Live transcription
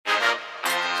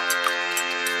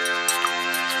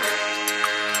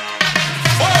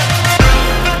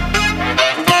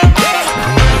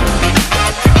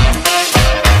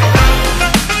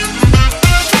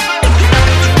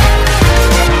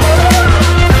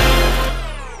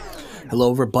Hello,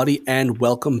 everybody, and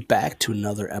welcome back to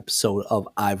another episode of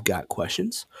I've Got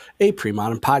Questions, a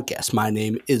Premodern podcast. My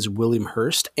name is William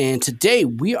Hurst, and today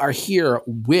we are here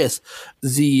with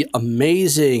the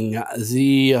amazing,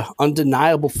 the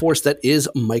undeniable force that is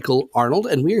Michael Arnold,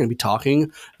 and we are going to be talking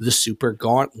the Super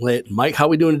Gauntlet. Mike, how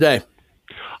are we doing today?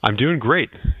 I'm doing great.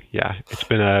 Yeah, it's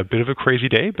been a bit of a crazy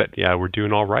day, but yeah, we're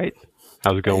doing all right.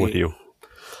 How's it going with you?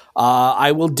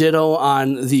 I will ditto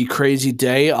on the crazy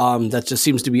day. That just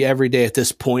seems to be every day at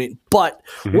this point. But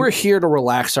we're here to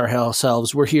relax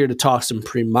ourselves. We're here to talk some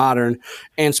Premodern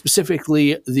and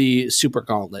specifically the Super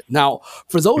Gauntlet. Now,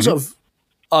 for those of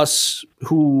us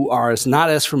who are not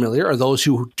as familiar or those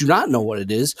who do not know what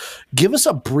it is, give us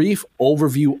a brief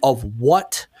overview of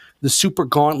what the Super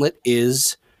Gauntlet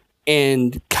is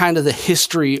and kind of the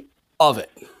history of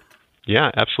it. Yeah,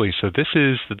 absolutely. So this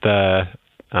is the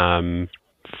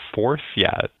fourth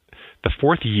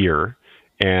year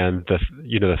and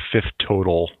the fifth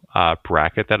total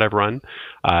bracket that I've run.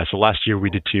 So last year we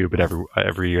did two, but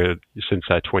every year since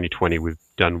 2020 we've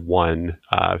done one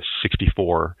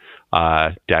 64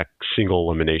 deck single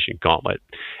elimination gauntlet.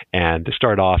 And this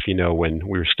started off, when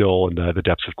we were still in the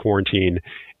depths of quarantine,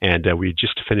 and we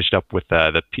just finished up with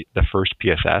the first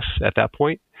PSS at that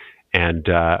point. And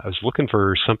I was looking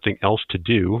for something else to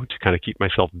do to kind of keep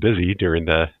myself busy during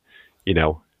the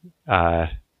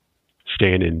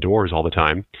staying indoors all the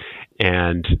time.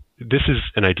 And this is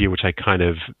an idea which I kind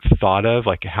of thought of,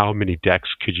 like how many decks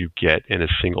could you get in a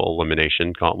single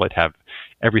elimination gauntlet, have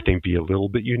everything be a little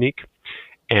bit unique.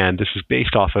 And this is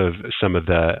based off of some of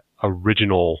the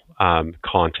original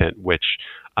content which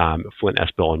Flint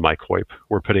Espel and Mike Hoyp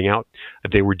were putting out.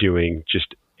 They were doing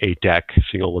just a deck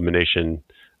single elimination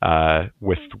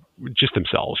with just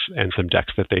themselves and some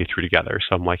decks that they threw together.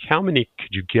 So I'm like, how many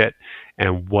could you get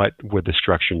and what would the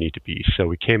structure need to be? So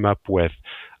we came up with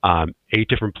 8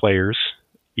 different players,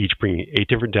 each bringing 8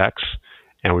 different decks,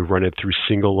 and we run it through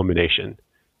single elimination.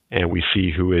 And we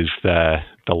see who is the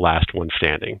last one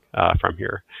standing from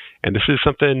here. And this is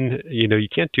something, you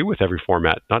can't do with every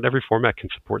format. Not every format can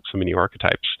support so many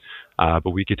archetypes,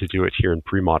 but we get to do it here in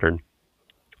Premodern.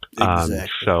 Exactly.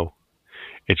 So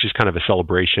it's just kind of a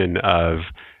celebration of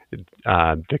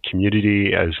the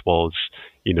community as well as,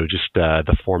 just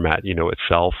the format,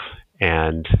 itself.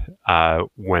 And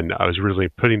when I was originally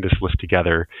putting this list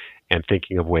together and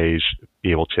thinking of ways to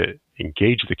be able to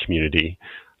engage the community,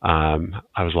 I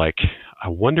was like, I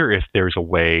wonder if there's a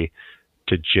way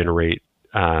to generate,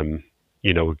 a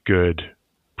good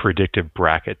predictive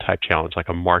bracket type challenge, like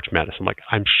a March Madness. I'm like,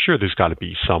 I'm sure there's got to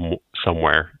be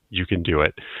somewhere you can do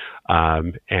it.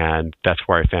 And that's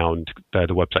where I found the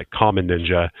website Common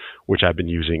Ninja, which I've been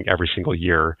using every single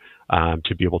year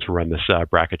to be able to run this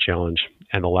bracket challenge.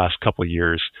 And the last couple of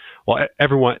years,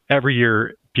 every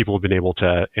year people have been able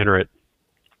to enter it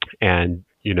and,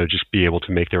 just be able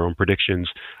to make their own predictions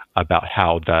about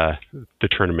how the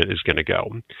tournament is going to go.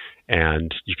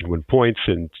 And you can win points,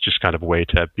 and it's just kind of a way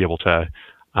to be able to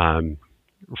just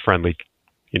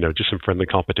some friendly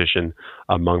competition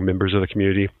among members of the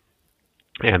community.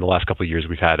 And the last couple of years,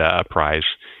 we've had a prize,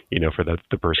 for the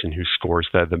person who scores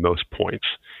the most points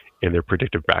in their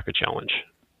predictive bracket challenge.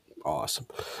 Awesome.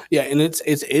 Yeah, and it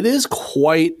is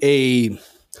quite a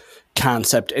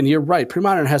concept. And you're right,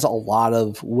 Premodern has a lot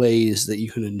of ways that you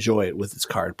can enjoy it with its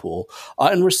card pool.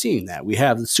 And we're seeing that. We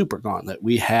have the Super Gauntlet.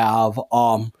 We have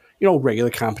regular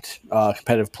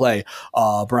competitive play.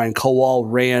 Brian Kowal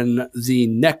ran the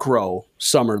Necro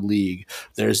Summer League.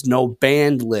 There's no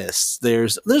banned lists.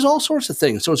 There's all sorts of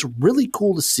things. So it's really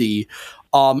cool to see.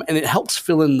 And it helps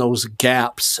fill in those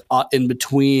gaps in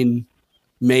between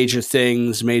major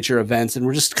things, major events, and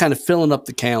we're just kind of filling up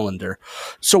the calendar.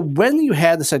 So when you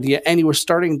had this idea and you were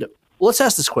starting to, let's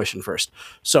ask this question first.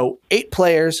 So 8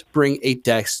 players bring 8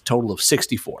 decks, total of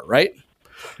 64, right?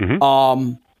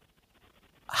 Mm-hmm.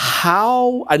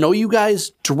 How, I know you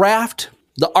guys draft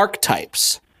the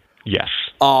archetypes. Yes.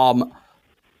 But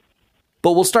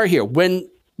we'll start here. When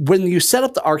you set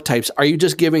up the archetypes, are you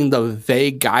just giving the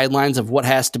vague guidelines of what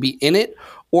has to be in it?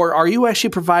 Or are you actually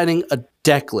providing a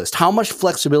deck list? How much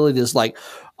flexibility does,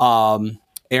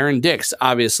 Aaron Dix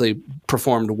obviously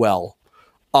performed well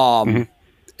in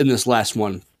this last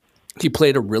one. He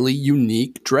played a really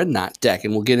unique Dreadnought deck,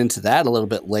 and we'll get into that a little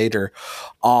bit later.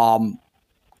 How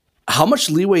much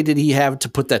leeway did he have to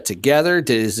put that together?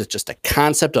 Is it just a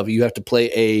concept of you're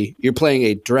playing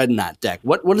a Dreadnought deck?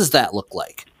 What does that look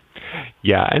like?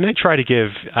 Yeah, and I try to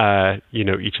give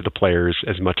each of the players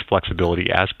as much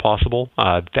flexibility as possible.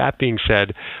 That being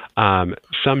said,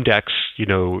 some decks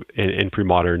in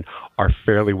Premodern are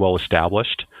fairly well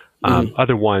established.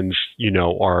 Other ones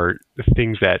are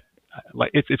things that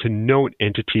like it's a known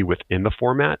entity within the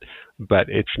format, but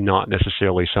it's not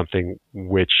necessarily something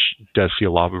which does see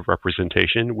a lot of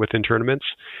representation within tournaments.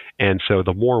 And so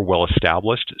the more well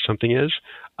established something is,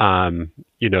 um,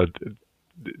 you know,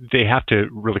 they have to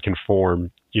really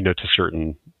conform, to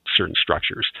certain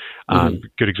structures. Hmm.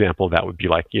 Good example of that would be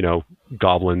like,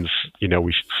 goblins.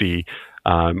 We should see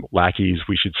lackeys,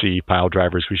 we should see pile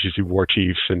drivers, we should see war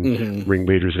chiefs and Hmm.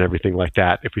 ringleaders and everything like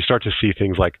that. If we start to see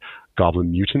things like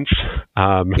goblin mutants,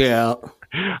 Yeah.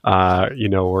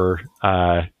 or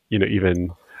even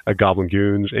goblin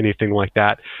goons, anything like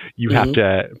that, you have Hmm.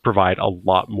 to provide a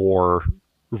lot more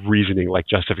reasoning, like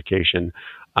justification,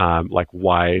 like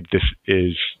why this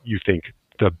is, you think,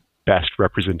 the best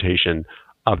representation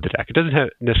of the deck. It doesn't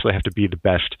necessarily have to be the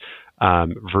best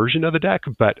version of the deck,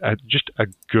 but just a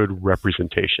good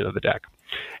representation of the deck.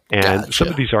 And some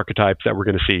of Gotcha. these archetypes that we're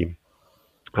going to see,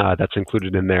 that's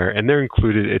included in there, and they're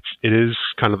included. It is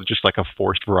kind of just like a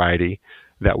forced variety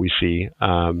that we see,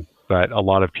 but a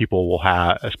lot of people will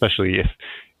have, especially if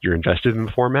you're invested in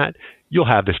the format, you'll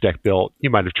have this deck built. You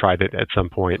might have tried it at some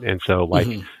point, and so like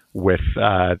Hmm. with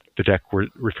the deck we're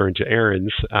referring to,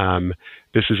 Aaron's,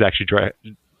 this is actually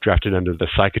drafted under the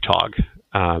Psychotog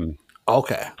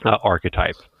Okay.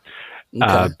 archetype.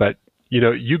 Okay. But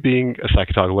you being a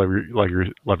Psychotog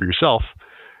lover yourself,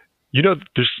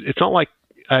 it's not like,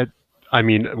 uh, I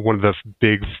mean, one of the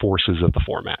big forces of the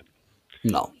format.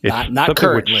 No, It's not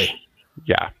something which, currently.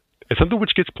 yeah, it's something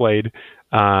which gets played,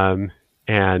 and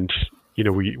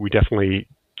we definitely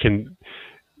can.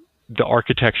 The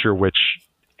architecture which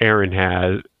Aaron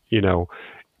has,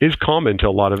 is common to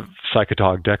a lot of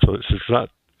Psychotog decks.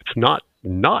 It's not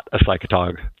a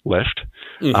Psychotog list,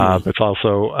 Hmm. but it's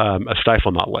also a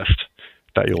Stifle Knot list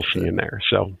that you'll see in there.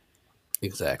 So,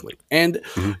 Exactly. And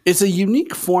mhm. it's a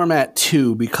unique format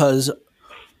too because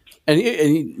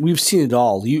and we've seen it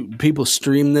all. People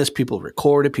stream this, people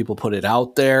record it, people put it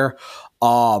out there.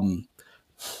 Um,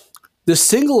 the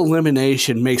single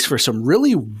elimination makes for some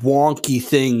really wonky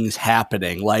things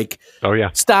happening. Like Oh yeah.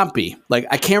 Stompy. Like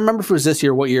I can't remember if it was this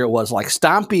year, what year it was. Like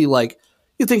Stompy, like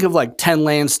you think of like 10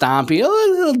 land Stompy,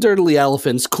 oh, little dirtily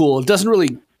elephants, cool. It doesn't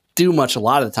really do much a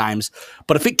lot of times.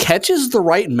 But if it catches the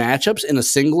right matchups in a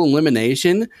single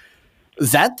elimination,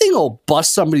 that thing will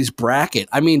bust somebody's bracket.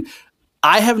 I mean,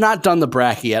 I have not done the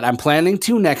bracket yet. I'm planning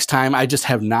to next time. I just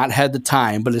have not had the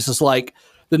time. But it's just like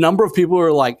the number of people who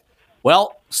are like,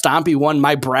 well, Stompy won.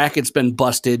 My bracket's been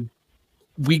busted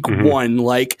week Hmm. one.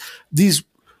 Like these,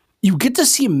 you get to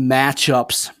see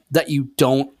matchups that you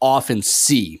don't often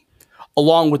see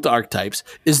along with the archetypes.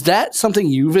 Is that something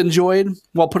you've enjoyed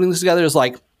while putting this together? Is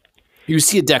like you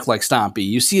see a deck like Stompy,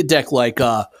 you see a deck like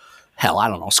hell, I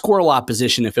don't know, Squirrel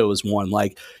Opposition if it was one.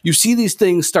 Like you see these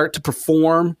things start to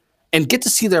perform and get to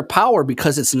see their power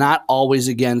because it's not always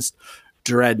against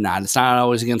Dreadnought. It's not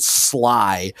always against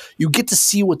Sly. You get to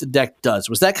see what the deck does.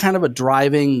 Was that kind of a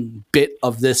driving bit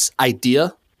of this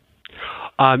idea?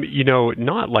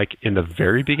 Not like in the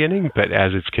very beginning, but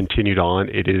as it's continued on,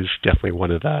 it is definitely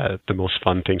one of the most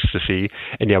fun things to see.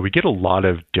 And yeah, we get a lot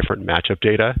of different matchup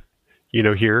data,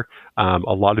 here. A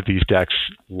lot of these decks,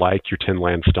 like your 10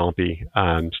 land Stompy,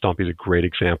 Stompy is a great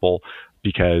example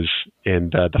because in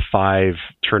the 5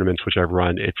 tournaments which I've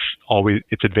run,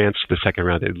 it's advanced to the second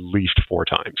round at least 4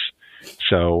 times.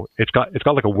 So it's got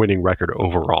like a winning record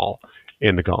overall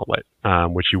in the gauntlet,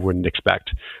 which you wouldn't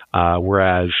expect.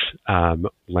 Whereas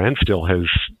Landstill has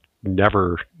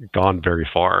never gone very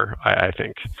far, I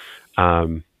think.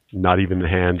 Not even in the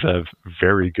hands of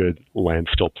very good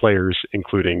Landstill players,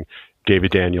 including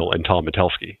David Daniel and Tom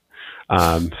Metelsky,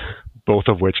 both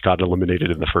of which got eliminated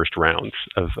in the first rounds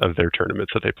of their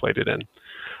tournaments that they played it in.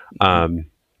 Um,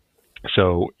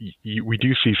 so we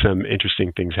do see some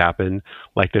interesting things happen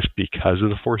like this because of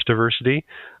the forced diversity,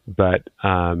 but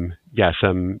yeah,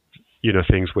 some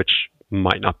things which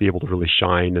might not be able to really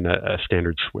shine in a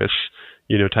standard Swiss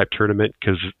type tournament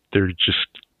because they're just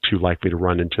too likely to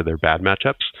run into their bad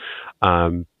matchups,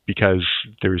 because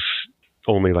there's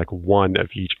only like one of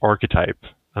each archetype.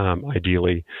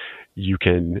 Ideally, you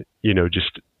can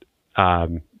just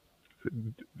um,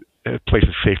 place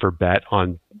a safer bet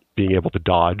on being able to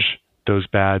dodge those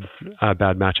bad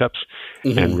matchups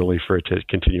and Mm-hmm. really for it to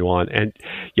continue on. And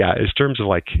yeah, in terms of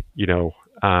like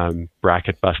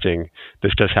bracket busting,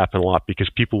 this does happen a lot because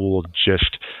people will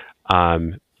just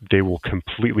they will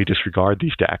completely disregard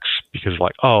these decks because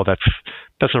like, oh, that's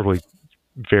not really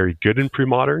very good in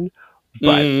pre-modern,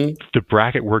 but Mm-hmm. the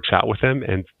bracket works out with them.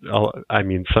 And I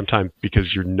mean, sometimes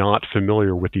because you're not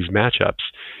familiar with these matchups,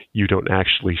 you don't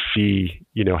actually see,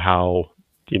 how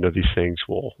these things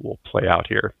will play out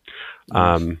here.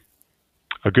 Um,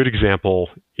 a good example,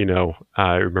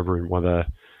 I remember in one of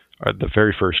the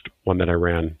very first one that I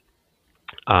ran,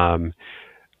 um,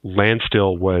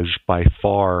 Landstill was by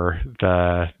far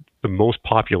the most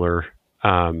popular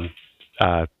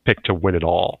pick to win it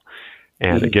all,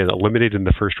 and Mm-hmm. again eliminated in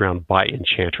the first round by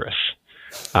Enchantress.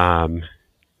 Um,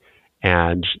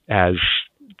 and as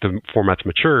the format's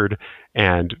matured,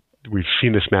 and we've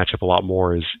seen this matchup a lot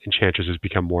more as Enchantress has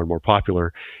become more and more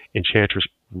popular, Enchantress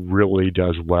really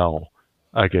does well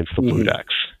against the blue Mm-hmm.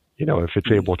 decks. If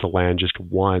it's able to land just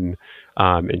one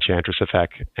Enchantress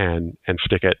effect and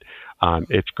stick it,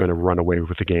 it's going to run away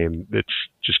with the game. It's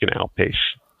just going to outpace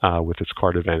with its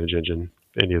card advantage engine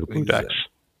any of the blue decks. Exactly.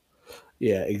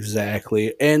 Yeah,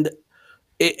 exactly. And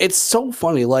it's so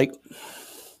funny. Like,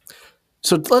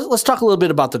 so let's talk a little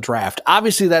bit about the draft.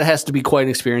 Obviously, that has to be quite an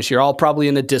experience. You're all probably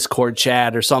in a Discord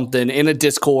chat or something, in a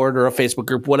Discord or a Facebook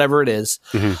group, whatever it is.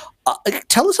 Mm-hmm.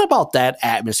 Tell us about that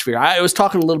atmosphere. I was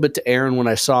talking a little bit to Aaron when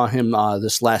I saw him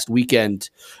this last weekend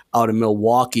out in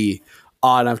Milwaukee,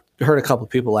 and I've heard a couple of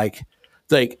people like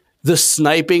the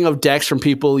sniping of decks from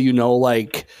people,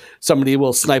 like somebody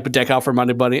will snipe a deck out from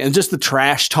anybody, and just the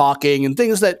trash talking and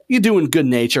things that you do in good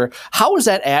nature. How is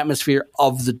that atmosphere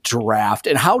of the draft,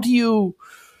 and how do you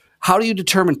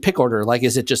determine pick order? Like,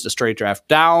 is it just a straight draft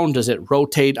down? Does it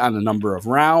rotate on a number of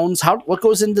rounds? What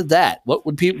goes into that? What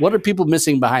are people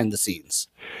missing behind the scenes?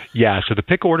 Yeah, so the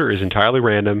pick order is entirely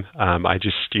random. I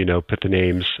just put the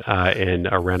names in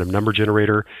a random number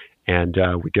generator, and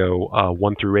we go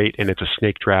 1 through 8, and it's a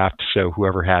snake draft. So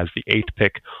whoever has the 8th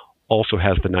pick also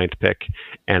has the 9th pick,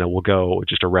 and it will go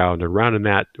just around and around in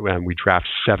that. And we draft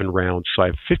 7 rounds. So I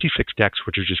have 56 decks,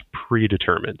 which are just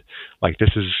predetermined. Like,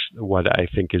 this is what I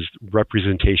think is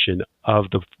representation of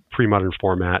the pre-modern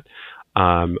format,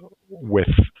 with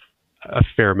a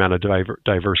fair amount of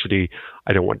diversity.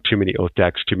 I don't want too many oath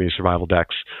decks, too many survival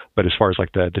decks. But as far as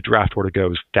like the draft order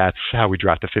goes, that's how we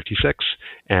draft the 56.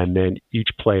 And then each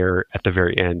player at the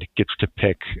very end gets to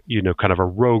pick, kind of a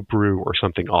rogue brew or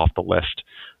something off the list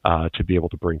to be able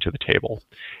to bring to the table.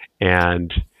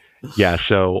 And yeah,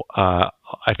 so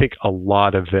I think a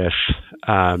lot of this,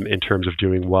 in terms of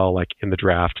doing well, like in the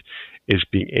draft, is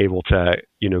being able to,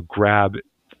 grab,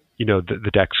 the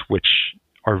decks which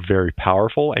are very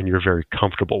powerful and you're very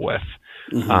comfortable with.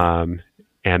 Mm-hmm.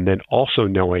 And then also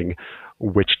knowing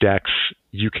which decks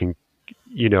you can,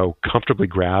 comfortably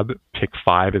grab, pick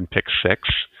 5 and pick 6,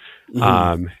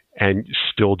 Mm-hmm. and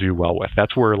still do well with.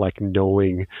 That's where, like,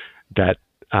 knowing that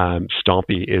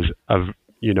Stompy is a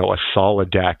solid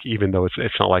deck, even though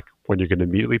it's not like when you're going to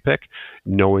immediately pick,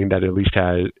 knowing that at least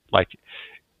has, like,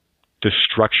 the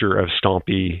structure of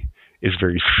Stompy is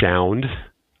very sound,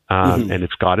 Mm-hmm. and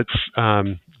it's got its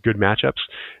good matchups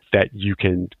that you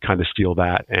can kind of steal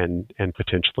that and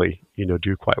potentially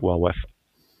do quite well with.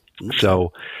 Okay.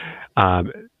 So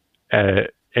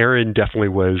Aaron definitely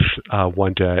was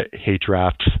one to hate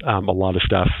draft a lot of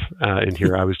stuff in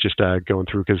here. I was just going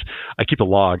through because I keep a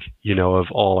log, of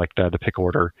all like the pick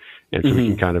order, and so we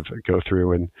can kind of go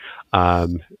through. And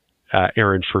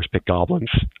Aaron first picked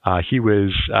goblins. He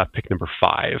was pick number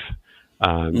 5.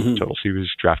 Total. So he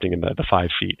was drafting in the 5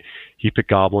 seat. He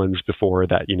picked goblins before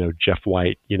that, Jeff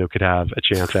White, could have a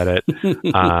chance at it.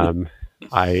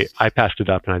 I passed it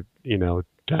up, and I,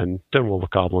 done well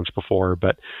with goblins before,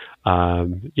 but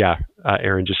Aaron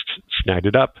just snagged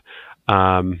it up.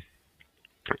 And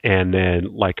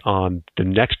then, like, on the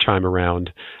next time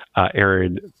around,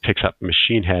 Aaron picks up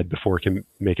Machine Head before it can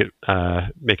make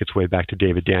its way back to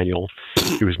David Daniel,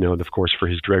 who was known, of course, for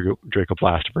his Draco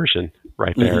Blast version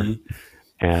right there.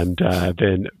 And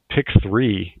then pick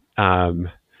 3,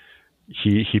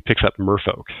 he picks up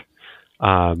Merfolk,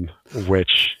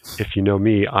 which, if you know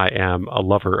me, I am a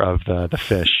lover of the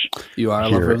fish. You are a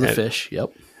lover of the fish,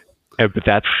 yep. But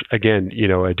that's, again,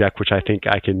 a deck which I think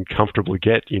I can comfortably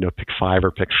get, pick 5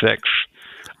 or pick 6.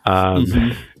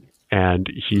 And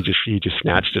he just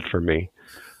snatched it from me.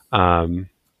 And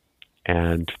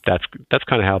that's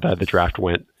kind of how the draft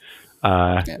went.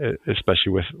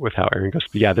 Especially with how Aaron goes.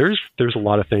 But yeah, there's a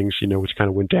lot of things, which kind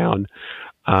of went down,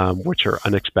 which are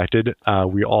unexpected.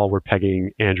 We all were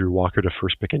pegging Andrew Walker to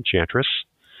first pick Enchantress.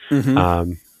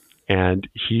 And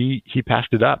he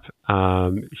passed it up.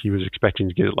 He was expecting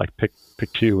to get it like pick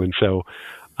 2. And so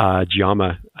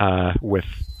Giamma with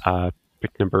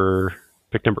pick number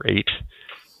 8,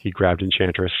 he grabbed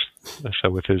Enchantress.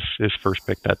 So with his first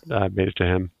pick, that made it to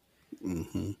him.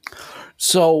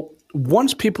 So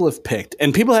once people have picked,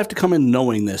 and people have to come in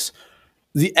knowing this,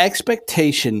 the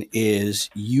expectation is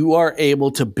you are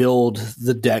able to build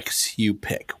the decks you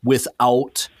pick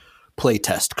without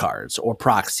playtest cards or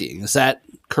proxying. Is that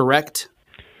correct?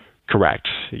 Correct.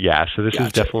 Yeah. So this is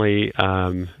Gotcha. definitely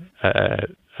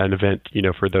an event,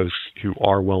 for those who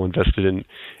are well invested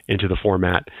into the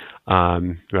format,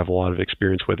 who have a lot of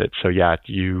experience with it. So yeah,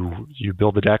 you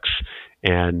build the decks,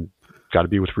 and got to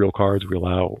be with real cards. We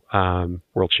allow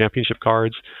World Championship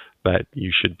cards, but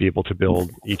you should be able to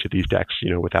build each of these decks,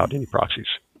 without any proxies.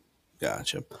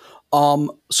 Gotcha.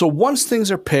 So once things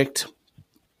are picked,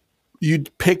 you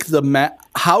pick the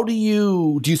how do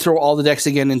you throw all the decks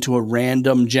again into a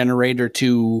random generator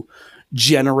to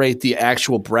generate the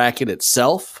actual bracket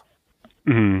itself?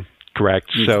 Correct.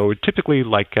 Okay. So typically,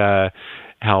 like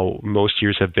how most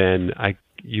years have been, I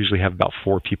usually have about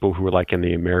 4 people who are like in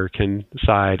the American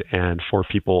side and 4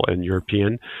 people in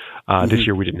European. This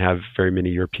year we didn't have very many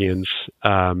Europeans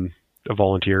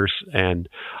volunteers, and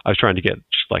I was trying to get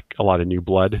just like a lot of new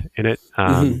blood in it,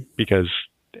 because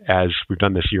as we've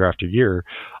done this year after year,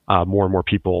 more and more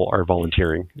people are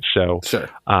volunteering. So, Sure.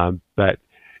 but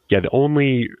yeah, the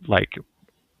only like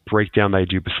breakdown that I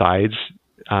do besides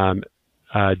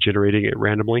generating it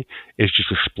randomly is just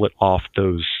to split off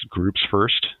those groups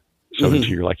first. So into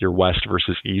your west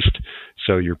versus east.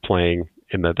 So you're playing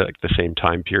in the same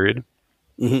time period.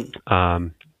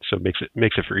 So it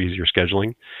makes it for easier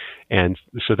scheduling, and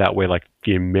so that way, like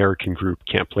the American group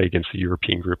can't play against the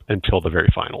European group until the very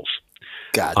finals.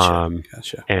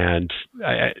 Gotcha. And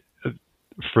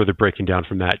further breaking down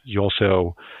from that, you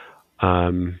also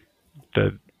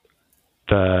the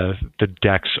the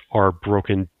decks are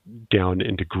broken down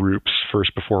into groups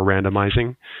first before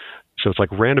randomizing. So it's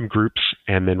like random groups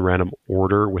and then random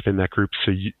order within that group.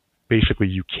 So basically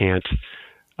you can't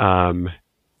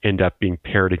end up being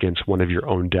paired against one of your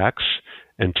own decks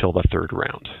until the third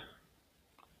round.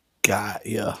 Got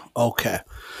ya. Okay.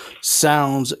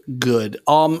 Sounds good.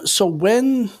 So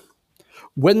when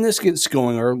this gets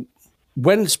going, or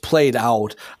when it's played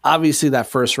out, obviously that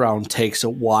first round takes a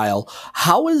while.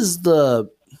 How is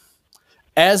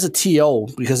as a TO,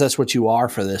 because that's what you are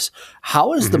for this,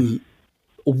 how is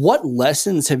what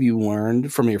lessons have you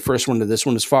learned from your first one to this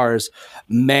one as far as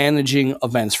managing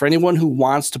events? For anyone who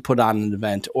wants to put on an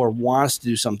event or wants to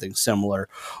do something similar,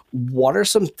 what are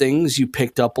some things you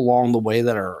picked up along the way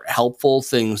that are helpful,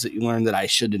 things that you learned that I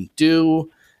shouldn't do,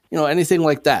 anything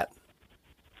like that?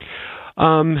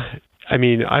 I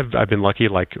mean, I've been lucky.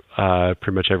 Like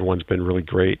pretty much everyone's been really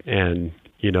great, and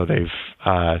they've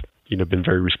been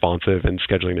very responsive in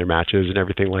scheduling their matches and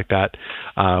everything like that.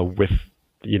 With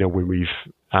when we've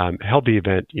held the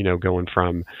event, going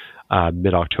from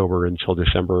mid-October until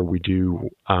December, we do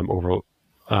overlap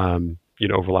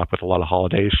with a lot of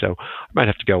holidays. So I might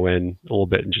have to go in a little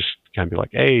bit and just kind of be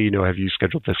like, hey, have you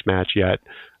scheduled this match yet?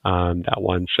 That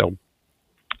one. So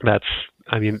that's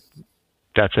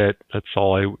it. That's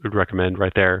all I would recommend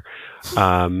right there.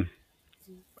 And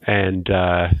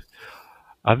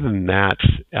other than that,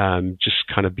 just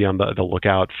kind of be on the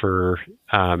lookout for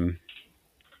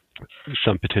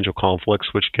some potential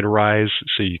conflicts which can arise,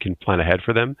 so you can plan ahead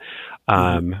for them.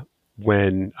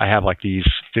 When I have like these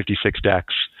 56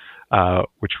 decks,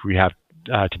 which we have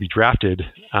to be drafted,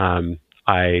 in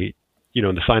the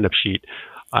sign-up sheet,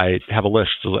 I have a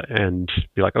list and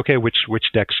be like, okay, which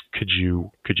decks could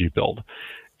you build?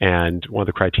 And one of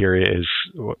the criteria is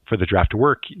for the draft to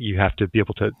work, you have to be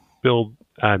able to build,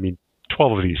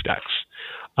 12 of these decks.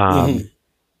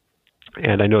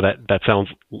 And I know that sounds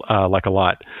like a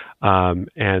lot.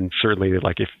 And certainly,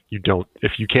 like if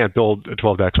you can't build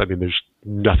 12 decks, there's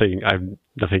nothing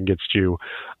against you.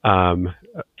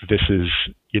 This is,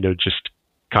 just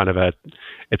kind of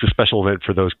it's a special event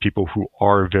for those people who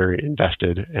are very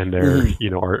invested, and there,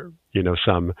 are,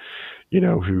 some,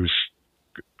 whose,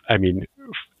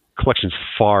 collections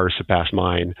far surpass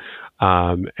mine.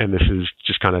 And this is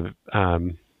just kind of,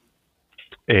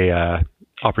 a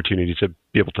opportunity to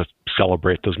be able to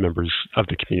celebrate those members of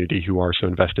the community who are so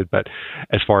invested. But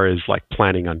as far as like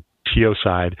planning on TO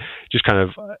side, just kind of,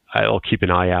 I'll keep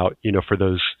an eye out, for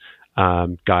those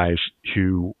guys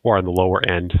who are on the lower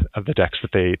end of the decks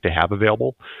that they have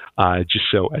available, just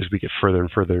so as we get further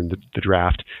and further in the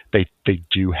draft, they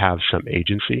do have some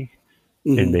agency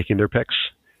in making their picks.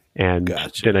 And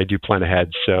then I do plan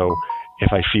ahead. So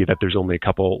if I see that there's only a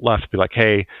couple left, be like,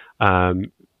 hey,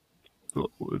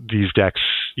 these decks,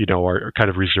 are kind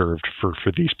of reserved for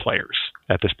these players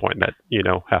at this point. That,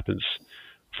 happens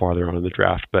farther on in the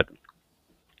draft. But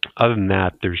other than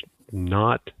that, there's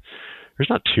not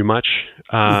too much,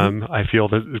 I feel,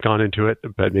 that has gone into it,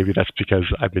 but maybe that's because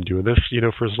I've been doing this,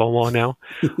 for so long now.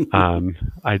 I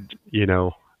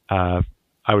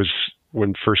was,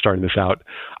 when first starting this out,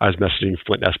 I was messaging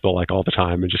Flint Espel like all the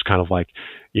time and just kind of like,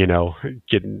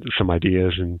 getting some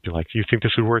ideas and be like, do you think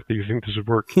this would work? Do you think this would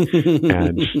work?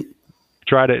 And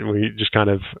tried it, and we just kind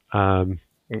of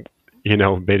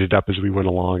made it up as we went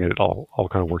along, and it all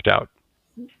kind of worked out.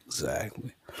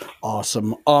 Exactly.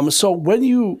 Awesome. So when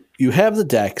you have the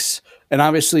decks, and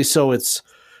obviously, so it's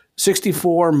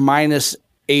 64 minus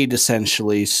 8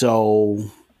 essentially.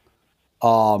 So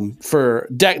for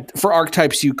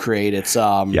archetypes you create, it's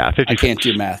 56. I can't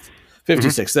do math.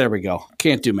 56. There we go.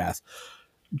 Can't do math.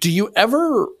 Do you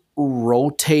ever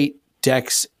rotate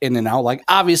decks in and out? Like,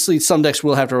 obviously, some decks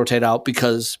will have to rotate out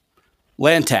because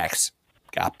land tax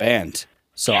got banned.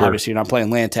 So obviously, you're not playing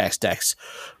land tax decks.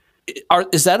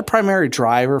 Is that a primary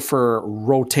driver for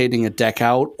rotating a deck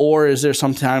out, or is there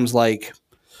sometimes like,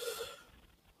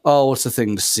 what's the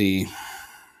thing to see?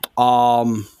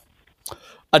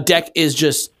 A deck is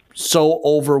just so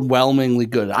overwhelmingly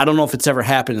good. I don't know if it's ever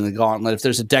happened in the Gauntlet. If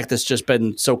there's a deck that's just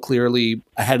been so clearly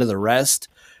ahead of the rest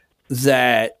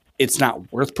that it's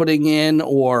not worth putting in,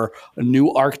 or a new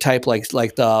archetype like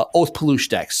the Oath Peluche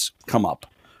decks come up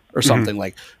or something,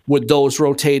 like, would those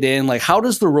rotate in? Like, how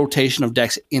does the rotation of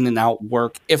decks in and out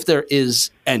work, if there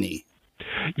is any?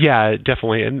 Yeah,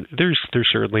 definitely. And there's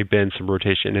certainly been some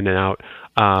rotation in and out.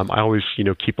 I always,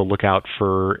 keep a lookout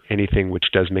for anything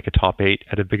which does make a top 8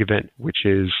 at a big event, which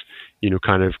is,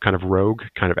 kind of rogue,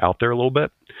 kind of out there a little bit.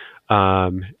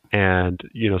 And,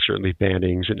 certainly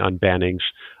bannings and unbannings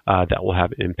that will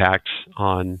have impact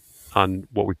on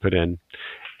what we put in.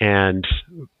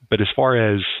 But as far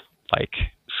as like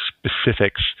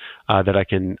specifics that I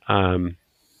can,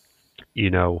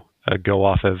 go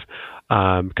off of,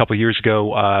 a couple of years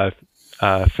ago,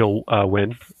 Phil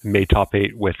Wynn made top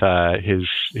 8 with his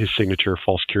signature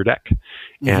False Cure deck,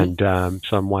 and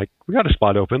so I'm like, we got a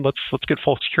spot open. Let's get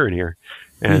False Cure in here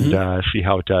and see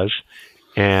how it does.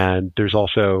 And there's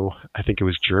also, I think it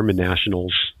was German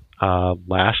Nationals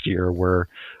last year, where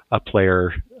a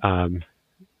player,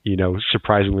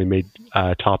 surprisingly made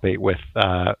top 8 with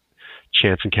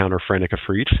Chance Encounter Frantic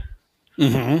Afreet.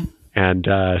 And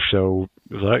so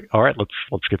it was like, all right,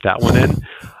 let's get that one in.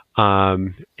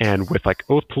 And with like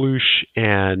Oath Peluche,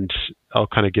 and I'll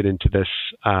kind of get into this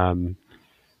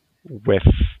with.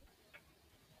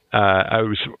 I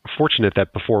was fortunate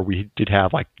that before we did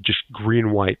have like just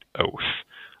green-white Oath,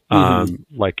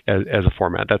 like as a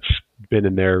format that's been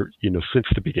in there, since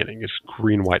the beginning. Is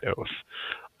green-white Oath,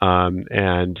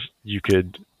 and you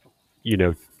could,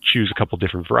 choose a couple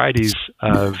different varieties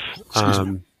of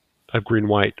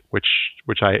green-white, which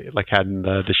I like had in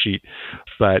the sheet.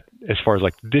 But as far as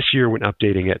like this year when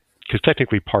updating it, because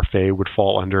technically Parfait would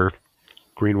fall under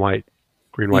green-white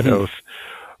Oath,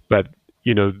 but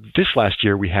this last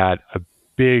year we had a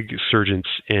big surgence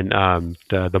in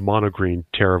the mono green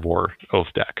Terravore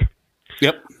Oath deck.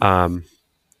 Yep.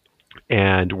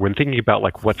 And when thinking about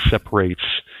like what separates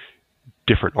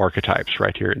different archetypes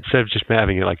right here, instead of just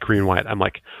having it like green-white, I'm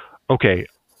like, okay,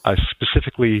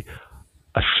 specifically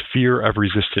a Sphere of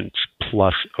Resistance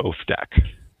plus Oath deck.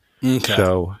 Okay.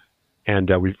 So, and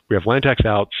we have land tax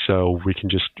out, so we can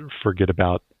just forget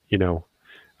about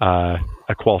a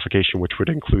qualification which would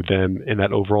include them in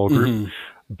that overall group.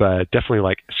 But definitely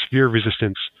like Sphere of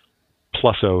Resistance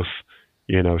plus Oath.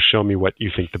 Show me what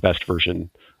you think the best version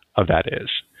of that is.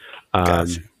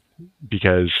 Gotcha.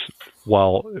 Because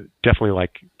while definitely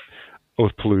like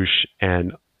Oath Peluche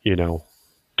and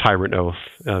Tyrant Oath,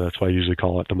 that's why I usually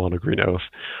call it the mono green Oath.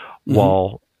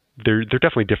 While they're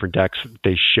definitely different decks,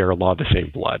 they share a lot of the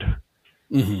same blood.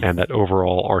 And that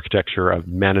overall architecture of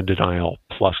mana denial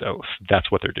plus Oath,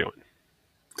 that's what they're doing.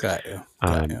 Got you.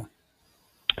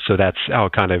 So that's how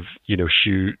it kind of,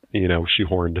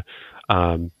 shoehorned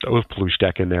the Oath Peluche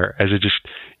deck in there, as it just,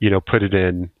 put it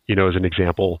in, as an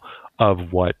example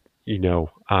of what,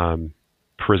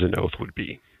 Prison Oath would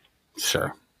be.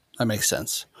 Sure. That makes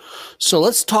sense. So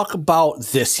let's talk about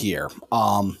this year.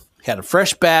 Had a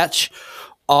fresh batch.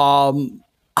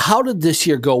 How did this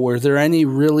year go? Were there any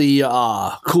really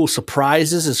cool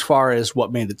surprises as far as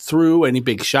what made it through? Any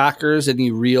big shockers?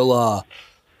 Any real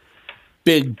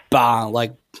big bracket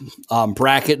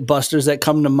busters that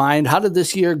come to mind? How did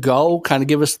this year go? Kind of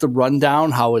give us the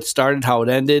rundown, how it started, how it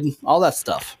ended, all that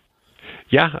stuff.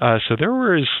 Yeah, so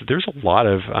there's a lot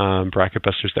of bracket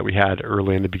busters that we had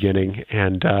early in the beginning,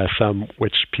 and some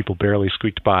which people barely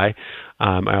squeaked by.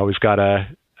 I always gotta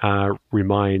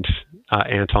remind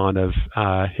Anton of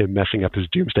him messing up his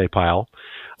Doomsday pile.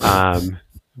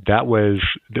 That was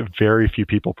the very few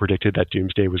people predicted that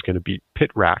Doomsday was going to beat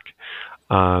Pit Rack.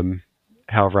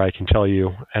 However, I can tell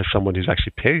you, as someone who's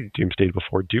actually played Doomsday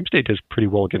before, Doomsday does pretty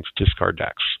well against discard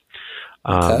decks.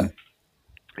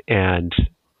 And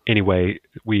anyway,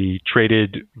 we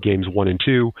traded games 1 and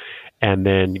 2, and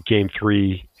then game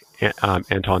 3,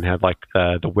 Anton had like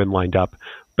the win lined up,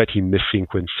 but he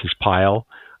missequenced his pile,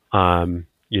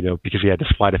 because he had to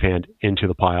sleight of hand into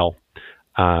the pile.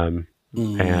 Um,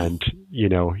 and,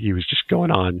 he was just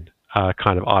going on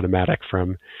kind of automatic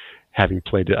from having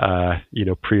played,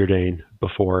 Preordain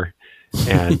before.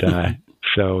 And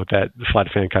so that the sleight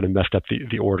of hand kind of messed up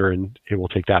the order, and it will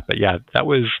take that. But yeah, that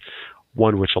was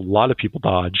one which a lot of people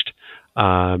dodged.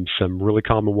 Some really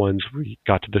common ones. We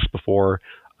got to this before.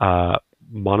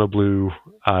 Mono Blue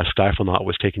Stiflenaut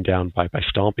was taken down by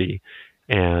Stompy,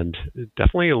 and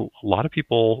definitely a lot of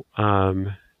people, that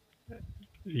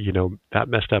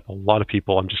messed up a lot of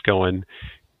people. I'm just getting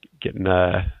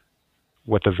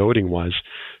what the voting was.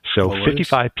 So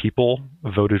 55 people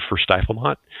voted for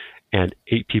Stiflenaut, and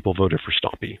 8 people voted for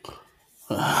Stompy.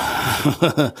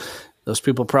 Those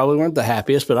people probably weren't the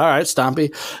happiest, but all right,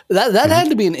 Stompy. That had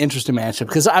to be an interesting matchup,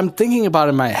 because I'm thinking about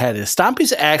in my head is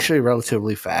Stompy's actually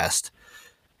relatively fast,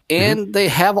 and they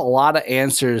have a lot of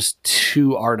answers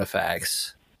to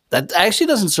artifacts. That actually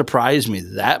doesn't surprise me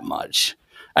that much.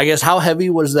 I guess, how heavy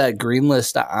was that green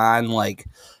list on like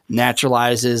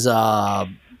naturalizes,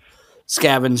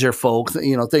 scavenger folk,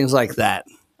 things like that?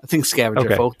 I think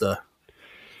scavenger folk,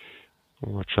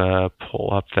 let's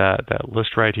pull up that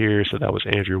list right here. So that was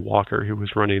Andrew Walker, who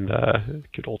was running the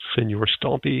good old Senior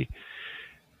Stompy.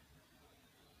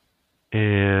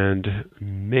 And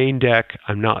main deck,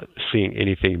 I'm not seeing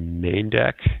anything main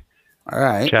deck. All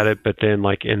right. Chat it, but then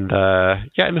like in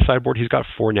the sideboard, he's got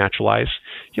 4 naturalize.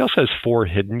 He also has 4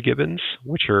 hidden gibbons,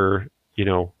 which are,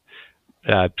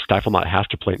 Stiflenaut has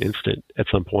to play an instant at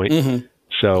some point.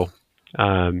 So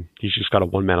he's just got a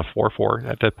 1-mana 4/4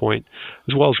 at that point,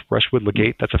 as well as Rushwood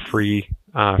Legate. That's a free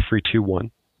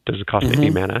 2/1. Doesn't cost any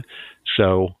mana.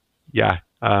 So yeah,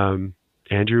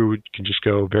 Andrew can just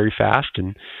go very fast,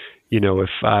 and if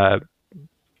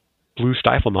Blue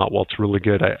Stiflenaut, well, it's really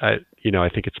good. I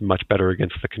think it's much better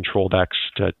against the control decks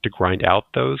to grind out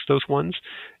those ones.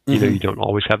 You don't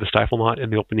always have the Stiflenaut in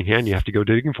the opening hand. You have to go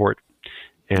digging for it.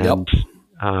 And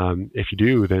if you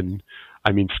do, then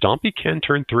Stompy can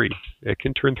turn 3. It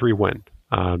can turn 3 win.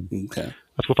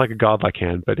 That's with like a godlike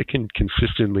hand, but it can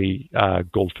consistently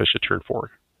goldfish a turn 4.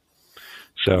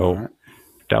 So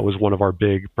that was one of our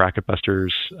big bracket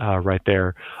busters right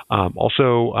there.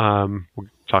 Also, we'll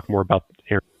talk more about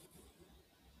Aaron.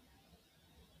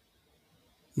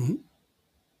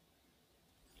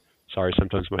 Sorry,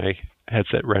 sometimes my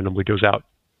headset randomly goes out.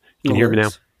 Can you hear me now?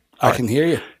 I can hear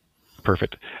you.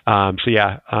 Perfect.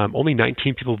 Only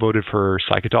 19 people voted for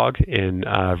Psychodog in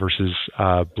versus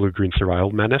Blue-Green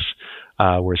Survival Menace,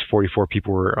 whereas 44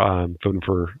 people were voting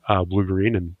for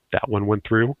Blue-Green, and that one went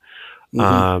through.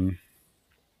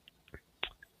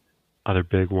 Other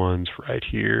big ones right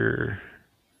here.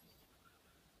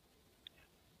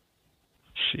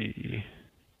 Let's see.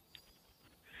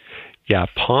 Yeah,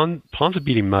 Ponza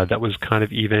beating Mud, that was kind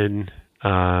of even.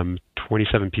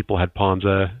 27 people had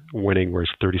Ponza winning,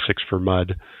 whereas 36 for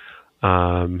Mud.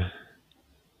 Let's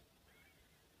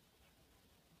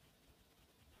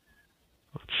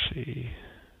see.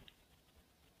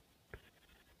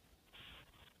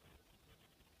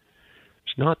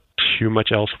 There's not too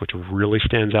much else which really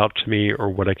stands out to me or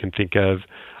what I can think of,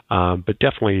 but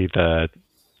definitely the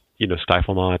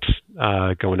Stiflenaut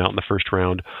going out in the first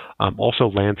round. Also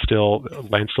Landstill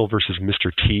versus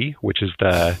Mr. T, which is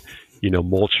the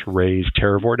mulch raise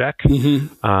Terravore deck.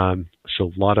 So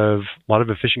a lot of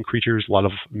efficient creatures, a lot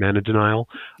of mana denial.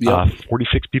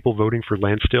 46 people voting for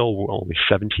Landstill, only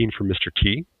 17 for Mr.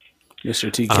 T.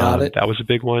 Mr. T got it. That was a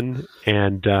big one,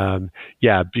 and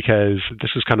because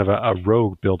this is kind of a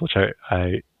rogue build, which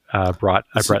I brought.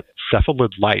 I brought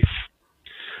Cephalid Life.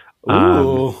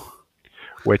 Ooh.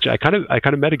 Which I kind of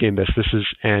metagame this. This is,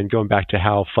 and going back to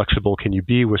how flexible can you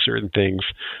be with certain things.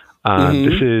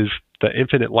 This is the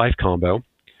Infinite Life combo,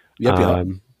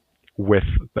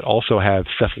 but also have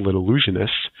Cephalid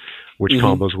Illusionist, which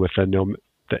combos with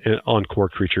the Encore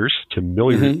creatures to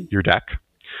mill your deck,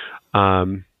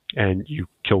 and you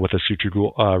kill with a Suture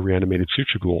Ghoul, reanimated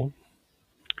Suture Ghoul.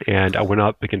 And I went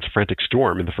up against Frantic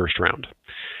Storm in the first round.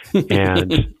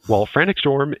 And Frantic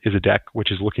Storm is a deck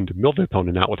which is looking to mill the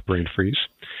opponent out with Brain Freeze,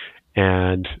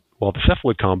 and while the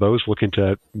Cephalid combo is looking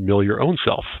to mill your own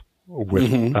self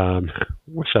with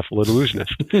Cephalid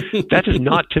Illusionist. That does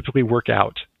not typically work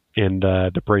out in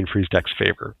the Brain Freeze deck's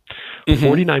favor.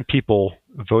 49 people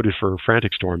voted for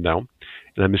Frantic Storm, though,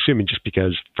 and I'm assuming just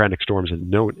because Frantic Storm is a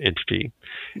known entity,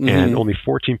 and only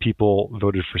 14 people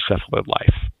voted for Cephalid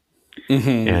Life.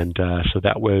 And so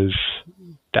that was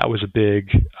a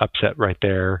big upset right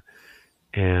there.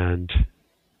 And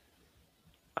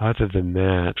other than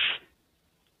that,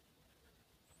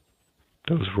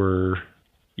 those were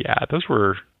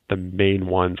the main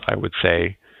ones, I would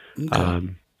say, Okay.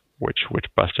 um, which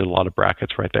busted a lot of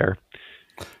brackets right there.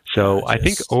 So I Gotcha.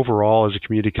 think overall as a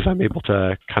community, because I'm able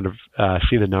to kind of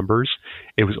see the numbers,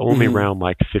 it was only Mm-hmm. around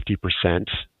like 50%.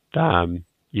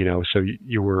 So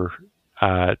you were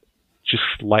uh, just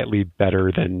slightly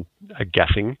better than a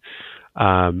guessing,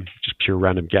 just pure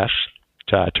random guess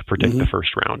to predict the Mm-hmm.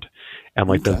 first round. And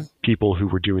like the Okay. people who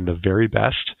were doing the very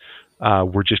best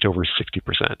were just over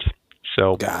 60%.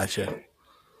 So, Gotcha.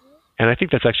 and I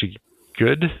think that's actually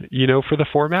good, for the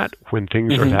format when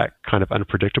things are Mm-hmm. that kind of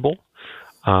unpredictable.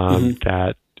 Mm-hmm.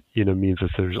 That means that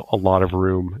there's a lot of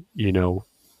room,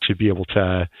 to be able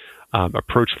to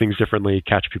approach things differently,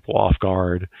 catch people off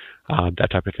guard, that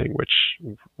type of thing.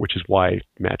 Which is why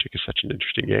Magic is such an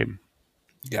interesting game.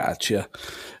 Gotcha.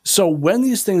 So when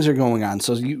these things are going on,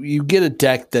 so you get a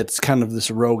deck that's kind of this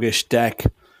roguish deck.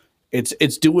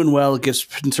 It's doing well. It gets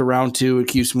into round two. It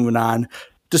keeps moving on.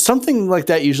 Does something like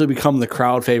that usually become the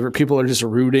crowd favorite? People are just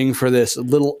rooting for this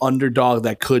little underdog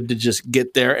that could to just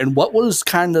get there. And what was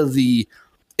kind of the,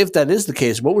 if that is the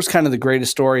case, what was kind of the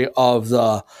greatest story of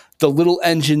the little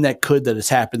engine that could that has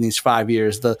happened these 5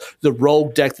 years, the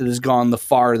rogue deck that has gone the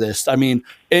farthest? I mean,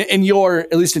 in your,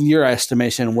 at least in your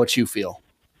estimation, what you feel.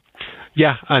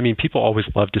 Yeah, I mean, people always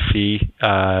love to see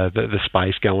the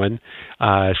spice going.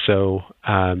 So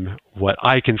what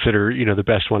I consider, the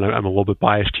best one, I'm a little bit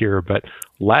biased here, but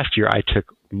last year I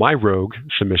took my rogue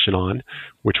submission on,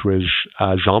 which was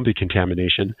zombie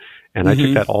contamination, and I took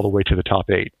Mm-hmm. that all the way to the top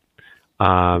eight,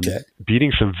 Okay.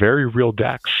 beating some very real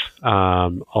decks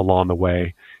along the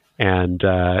way. And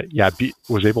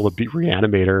was able to beat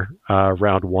Reanimator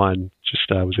round one. Just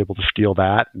was able to steal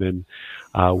that, and then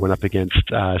went up against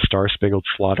Star Spangled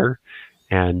Slaughter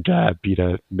and beat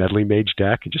a Medley Mage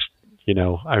deck. And just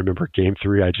I remember game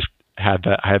three, I had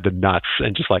the nuts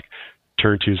and just like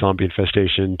turn two Zombie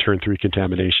Infestation, turn three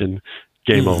Contamination,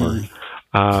 game over.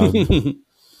 Um, Mm-hmm.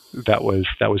 that was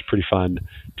pretty fun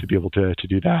to be able to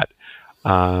do that.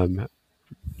 Um,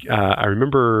 I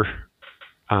remember.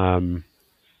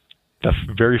 The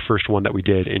very first one that we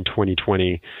did in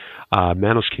 2020,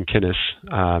 Manos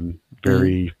Kinkinis,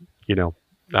 very,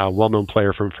 well-known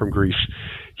player from Greece.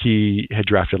 He had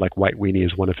drafted like White Weenie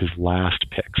as one of his last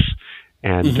picks.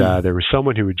 And Mm-hmm. there was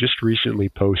someone who had just recently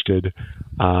posted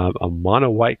a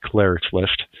mono white clerics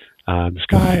list. This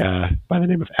guy by the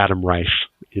name of Adam Rice,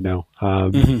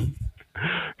 Mm-hmm.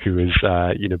 who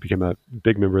is, became a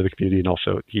big member of the community. And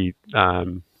also he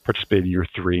participated year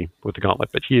three with the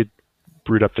Gauntlet. But he had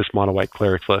brewed up this mono white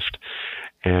clerics list.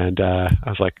 And I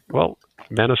was like, well,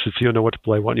 Manos, since you don't know what to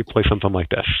play, why don't you play something like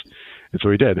this? And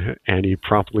so he did. And he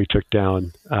promptly took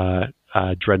down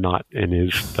Dreadnought in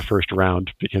the first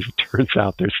round, because it turns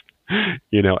out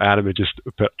Adam had just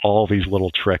put all these little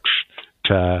tricks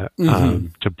Mm-hmm.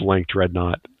 to blank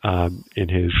Dreadnought in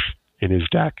his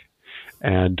deck,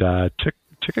 and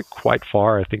took it quite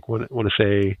far. I think want to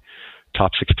say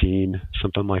top 16,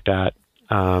 something like that.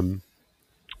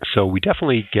 So we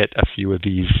definitely get a few of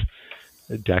these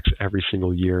decks every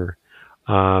single year.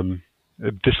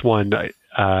 This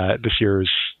year's,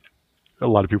 a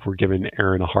lot of people were giving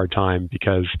Aaron a hard time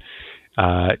because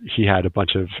he had a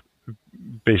bunch of,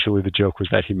 basically the joke was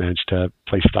that he managed to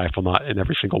play Stifle Knot in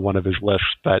every single one of his lists,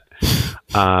 but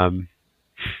um,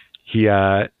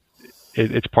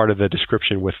 it's part of the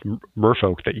description with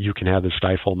Merfolk that you can have the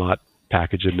Stifle Knot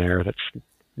package in there that's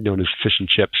known as Fish and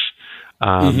Chips.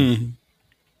 Um, Mm-hmm.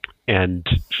 and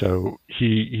so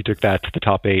he took that to the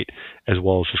top eight, as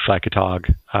well as the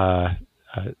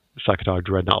Psychotog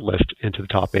Dreadnought list into the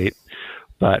top eight.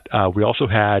 But we also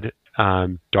had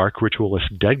Dark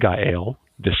Ritualist Dead Guy Ale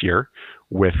this year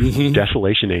with Mm-hmm.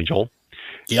 Desolation Angel.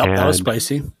 Yep, that was And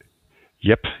spicy.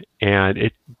 yep, and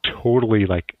it totally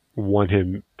like won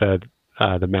him the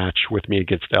match with me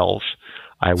against Elves.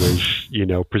 I was,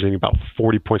 presenting about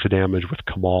 40 points of damage with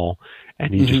Kamal,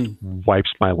 and he just Mm-hmm. wipes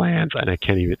my lands, and I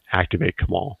can't even activate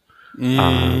Kamal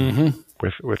Mm-hmm.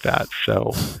 with that.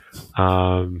 So,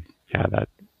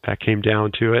 that came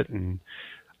down to it, and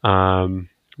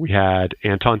we had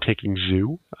Anton taking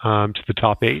Zoo to the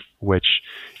top eight, which,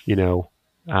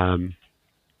 um,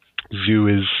 Zoo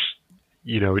is,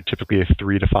 typically a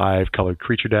 3 to 5 colored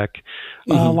creature deck.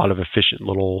 A Mm-hmm. lot of efficient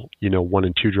little, 1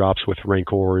 and 2 drops with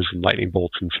Rancors and Lightning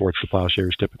Bolts and Swords to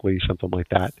Plowshares, typically, something like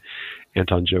that.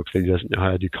 Anton jokes that he doesn't know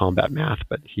how to do combat math,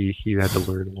 but he had to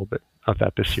learn a little bit of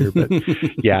that this year. But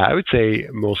yeah, I would say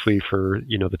mostly for,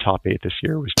 the top eight this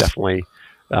year was definitely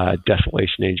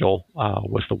Desolation Angel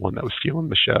was the one that was stealing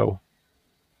the show.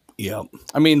 Yep.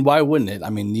 I mean, why wouldn't it? I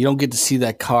mean, you don't get to see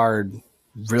that card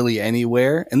really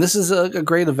anywhere. And this is a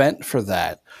great event for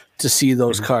that, to see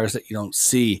those Mhm. cars that you don't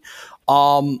see.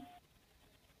 Um,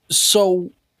 so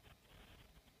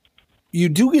you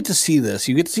do get to see this.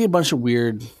 You get to see a bunch of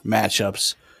weird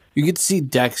matchups. You get to see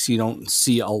decks you don't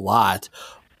see a lot,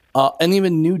 and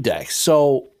even new decks.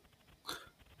 So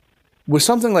with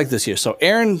something like this here, so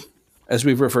Aaron, as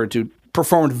we've referred to,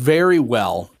 performed very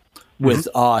well Mhm.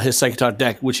 with his Psychotalk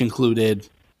deck, which included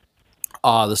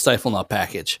the Stifle Nut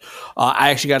package. I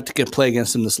actually got to get play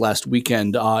against him this last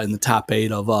weekend in the top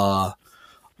 8 of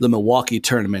the Milwaukee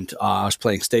tournament. I was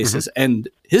playing Mhm. Stasis, and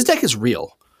his deck is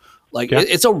real. Like Yeah.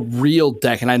 it's a real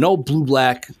deck, and I know Blue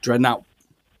Black Dreadnought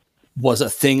was a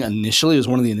thing initially. It was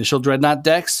one of the initial Dreadnought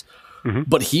decks, Mhm.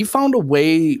 but he found a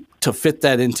way to fit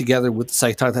that in together with the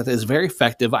Psychotalk that is very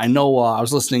effective. I know I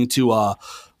was listening to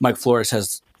Mike Flores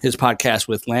has his podcast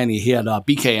with Lanny. He had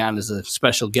BK on as a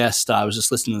special guest. I was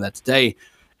just listening to that today,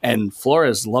 and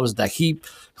Flores loves that.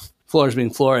 Flores being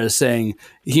Flores, saying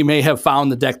he may have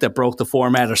found the deck that broke the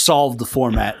format or solved the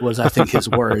format, was I think his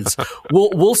words.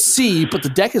 We'll see, but the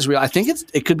deck is real. I think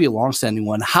it could be a long-standing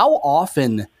one. How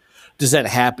often does that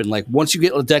happen? Like once you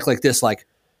get a deck like this, like,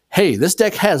 hey, this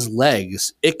deck has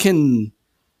legs. It can,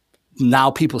 now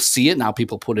people see it. Now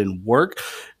people put in work.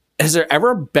 Has there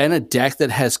ever been a deck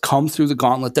that has come through the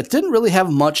gauntlet that didn't really have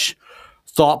much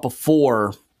thought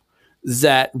before,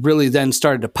 that really then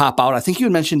started to pop out? I think you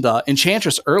had mentioned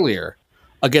Enchantress earlier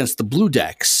against the blue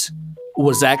decks.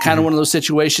 Was that kind of Mhm. one of those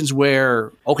situations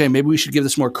where, okay, maybe we should give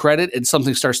this more credit and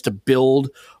something starts to build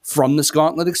from this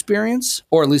gauntlet experience,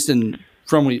 or at least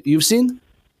from what you've seen?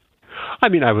 I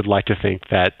mean, I would like to think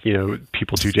that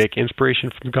people do take inspiration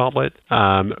from the Gauntlet,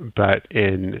 but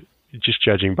in just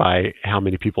judging by how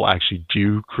many people actually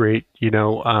do create,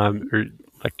 or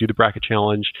like do the bracket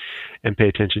challenge and pay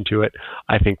attention to it,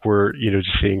 I think we're just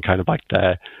seeing kind of like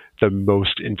the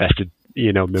most invested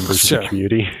members of the Sure,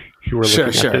 community who are sure,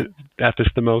 looking at sure. at this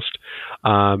the most.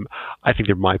 I think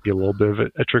there might be a little bit of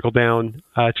a trickle down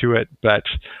to it, but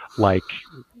like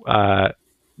uh,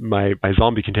 my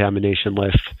zombie contamination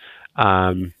list.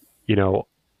 Um, you know,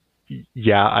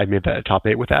 yeah, I made that top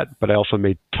 8 with that, but I also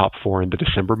made top 4 in the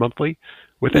December monthly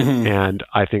with it, Hmm. and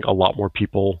I think a lot more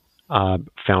people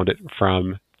found it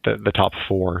from the top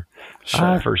 4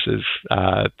 Sure. versus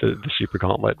the Super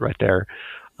Gauntlet right there.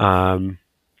 Um,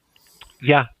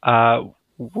 yeah,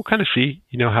 we'll kind of see,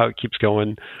 how it keeps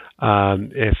going.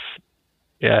 If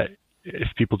yeah, if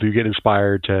people do get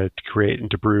inspired to create and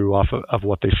to brew off of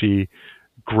what they see,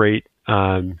 great.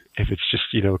 If it's just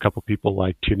a couple people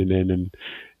like tuning in and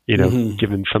Hmm.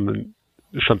 giving something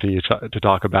to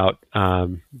talk about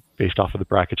based off of the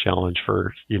bracket challenge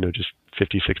for just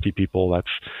 50, 60 people,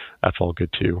 that's all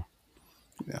good too.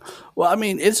 Well, I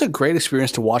mean, it's a great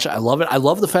experience to watch. I love it. I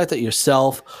love the fact that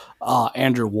yourself,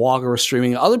 Andrew Walker, are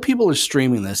streaming. Other people are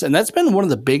streaming this, and that's been one of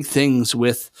the big things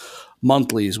with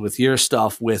monthlies, with your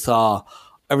stuff, with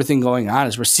everything going on.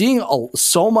 Is we're seeing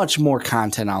so much more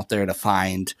content out there to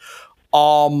find.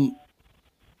 Um,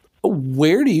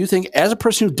 where do you think, as a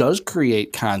person who does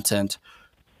create content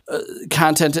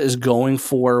is going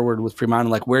forward with Premodern?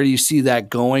 Like, where do you see that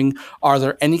going? Are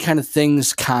there any kind of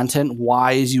things content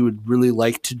wise you would really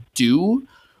like to do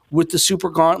with the Super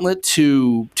Gauntlet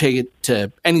to take it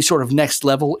to any sort of next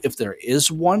level, if there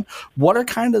is one? What are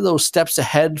kind of those steps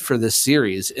ahead for this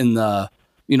series in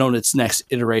in its next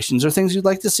iterations, or things you'd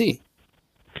like to see?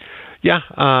 Yeah,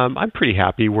 I'm pretty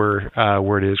happy where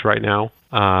it is right now.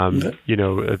 Okay.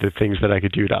 The things that I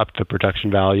could do to up the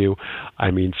production value. I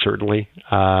mean, certainly.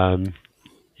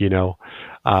 You know,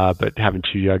 but having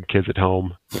 2 young kids at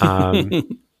home,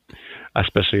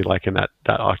 especially like in that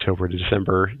October to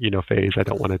December, phase, I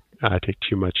don't want to take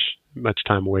too much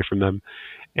time away from them.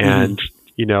 Hmm. And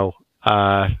you know,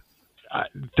 uh,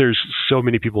 there's so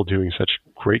many people doing such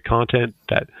great content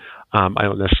that I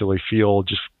don't necessarily feel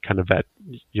just kind of that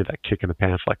that kick in the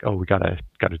pants, like, oh, we gotta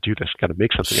do this, gotta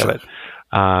make something of Sure.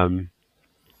 it,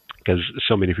 because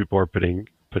so many people are putting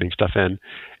stuff in,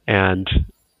 and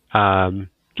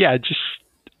yeah, just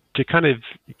to kind of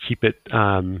keep it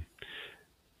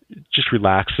just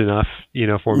relaxed enough,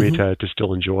 for me Hmm. to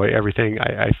still enjoy everything.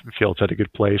 I feel it's at a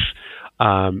good place.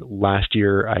 Last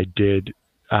year, I did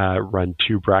run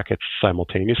 2 brackets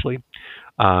simultaneously,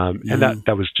 and that Hmm.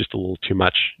 that was just a little too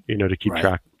much, to keep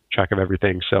Right. track of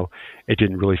everything. So it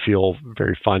didn't really feel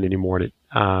very fun anymore. And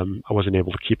I wasn't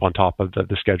able to keep on top of the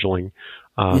scheduling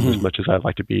as Hmm. much as I'd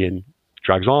like to be, and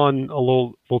drags on a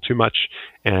little too much,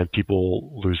 and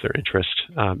people lose their interest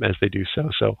as they do so.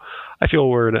 So I feel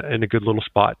we're in a good little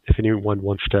spot. If anyone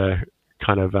wants to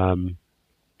kind of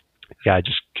yeah,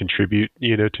 just contribute,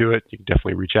 to it, you can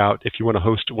definitely reach out. If you want to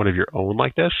host one of your own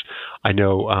like this, I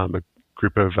know a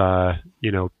group of,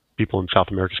 people in South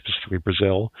America, specifically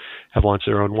Brazil, have launched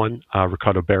their own one.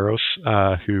 Ricardo Barros,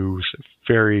 who's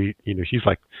very, he's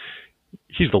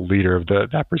the leader of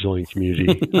that Brazilian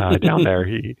community down there.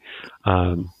 He,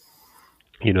 um,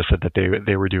 said that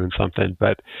they were doing something.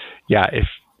 But yeah, if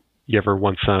you ever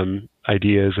want some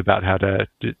ideas about how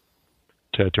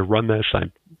to run this,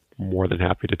 I'm more than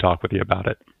happy to talk with you about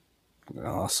it.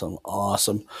 Awesome.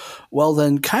 Awesome. Well,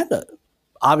 then, kind of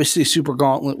obviously, Super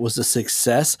Gauntlet was a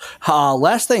success.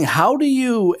 Last thing, how do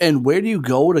you and where do you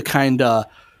go to kind of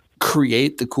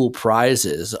create the cool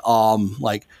prizes?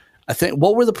 Like, I think,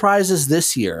 what were the prizes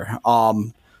this year?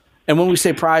 And when we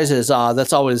say prizes,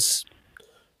 that's always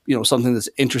something that's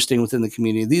interesting within the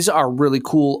community. These are really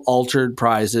cool altered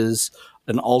prizes,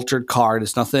 an altered card.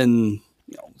 It's nothing.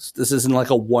 This isn't like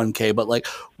a 1K, but like,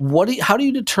 how do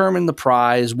you determine the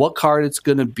prize? What card it's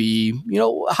going to be?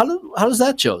 How does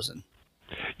that chosen?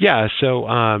 Yeah, so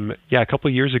a couple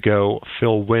of years ago,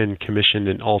 Phil Wynn commissioned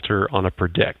an altar on a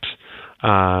predict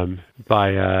by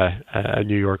a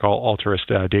New York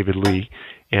altarist, David Lee,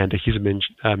 and he's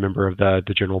a member of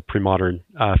the general Premodern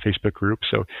Facebook group.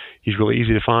 So he's really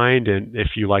easy to find, and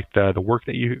if you like the work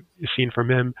that you've seen from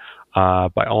him,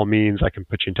 by all means, I can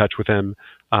put you in touch with him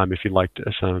if you'd like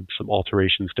some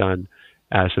alterations done.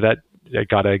 So that I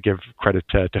gotta give credit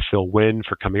to Phil Wynn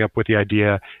for coming up with the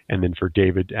idea, and then for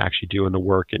David actually doing the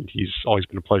work. And he's always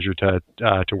been a pleasure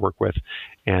to work with.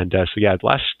 And so yeah, the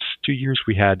last 2 years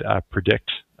we had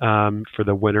predict for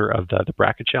the winner of the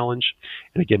bracket challenge,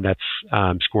 and again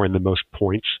that's scoring the most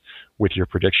points with your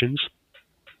predictions.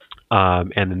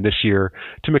 And then this year,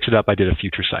 to mix it up, I did a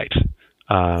future sight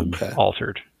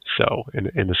altered. So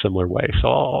in a similar way. So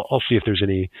I'll see if there's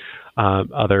any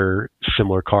other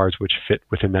similar cards which fit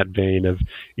within that vein of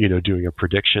doing a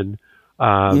prediction.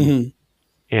 And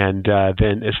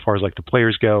then as far as like the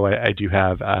players go, I do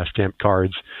have stamped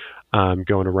cards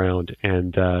going around,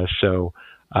 and so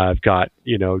I've got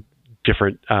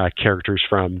different characters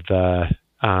from the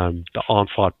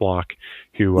Onslaught block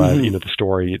who the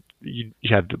story you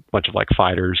had a bunch of like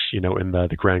fighters in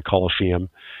the Grand Coliseum.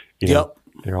 Yep.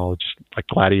 They're all just like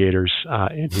gladiators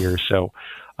in here. So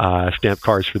stamp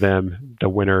cards for them. The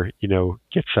winner,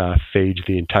 gets Phage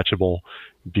the Untouchable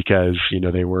because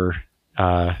they were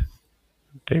went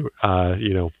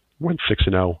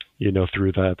 6-0,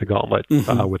 through the gauntlet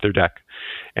with their deck.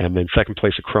 And then second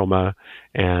place a Chroma,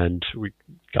 and we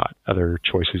got other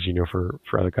choices, for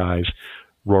other guys.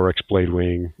 Rorix,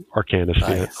 Bladewing, Arcanus,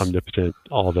 nice. Omnipotent,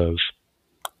 all those.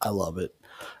 I love it.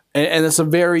 And it's a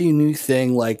very unique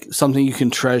thing, like something you can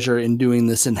treasure in doing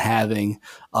this and having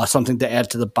something to add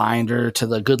to the binder, to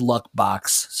the good luck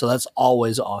box. So that's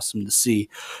always awesome to see.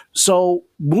 So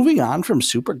moving on from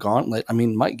Super Gauntlet, I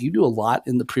mean, Mike, you do a lot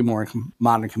in the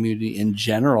pre-modern community in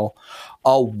general.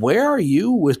 Where are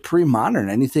you with pre-modern?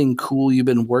 Anything cool you've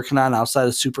been working on outside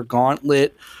of Super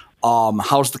Gauntlet?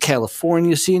 How's the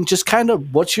California scene? Just kind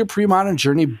of what's your pre-modern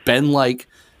journey been like,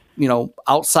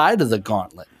 outside of the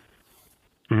Gauntlet?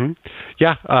 Mm-hmm.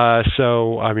 Yeah.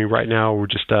 So, I mean, right now we're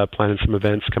just planning some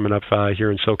events coming up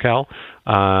here in SoCal.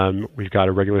 We've got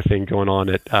a regular thing going on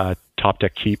at Top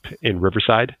Deck Keep in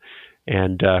Riverside.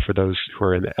 And for those who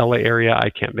are in the LA area, I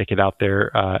can't make it out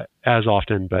there as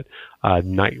often, but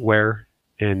Nightwear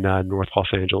in North Los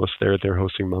Angeles, they're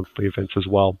hosting monthly events as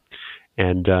well.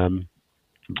 And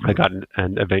I got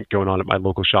an event going on at my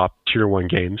local shop, Tier 1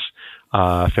 Games,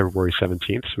 February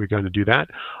 17th. So we're going to do that.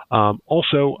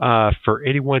 Also, for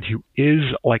anyone who is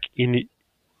like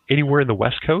anywhere in the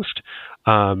West Coast,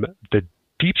 the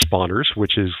Deep Spawners,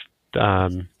 which is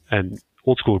an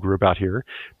old school group out here,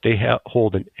 they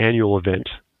hold an annual event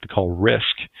they call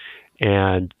Risk.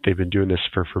 And they've been doing this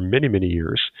for many, many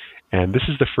years. And this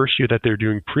is the first year that they're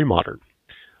doing pre-modern.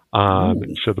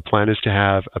 So the plan is to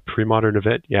have a pre-modern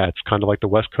event. Yeah, it's kind of like the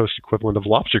West Coast equivalent of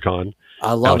LobsterCon.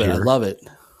 I love it. Here. I love it.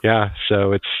 Yeah,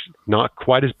 so it's not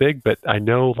quite as big, but I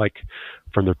know like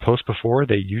from their post before,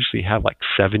 they usually have like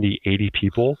 70, 80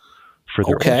 people for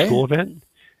their old school event.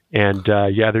 And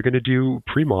yeah, they're going to do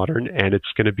pre-modern, and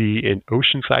it's going to be in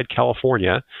Oceanside,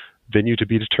 California, venue to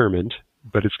be determined,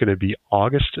 but it's going to be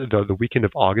the weekend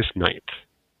of August 9th.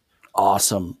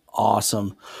 Awesome.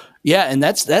 Yeah, and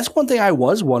that's one thing I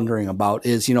was wondering about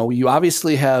is, you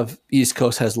obviously have East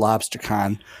Coast has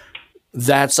LobsterCon.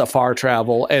 That's a far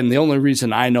travel, and the only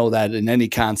reason I know that in any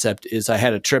concept is I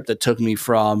had a trip that took me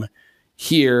from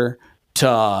here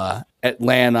to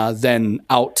Atlanta, then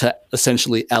out to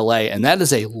essentially LA, and that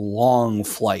is a long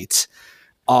flight,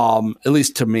 at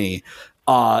least to me.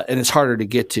 and it's harder to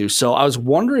get to. So I was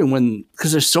wondering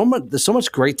because there's so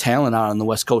much great talent out on the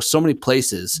West Coast, so many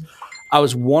places. I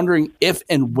was wondering if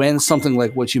and when something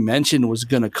like what you mentioned was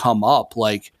going to come up,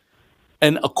 like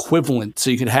an equivalent, so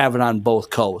you could have it on both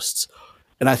coasts.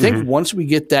 And I think once we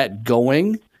get that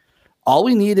going, all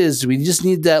we just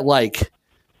need that, like,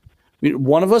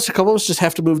 one of us, a couple of us just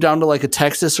have to move down to like a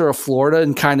Texas or a Florida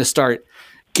and kind of start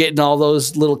getting all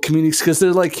those little communities, because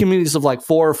there's like communities of like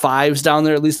 4 or 5s down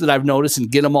there, at least that I've noticed, and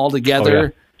get them all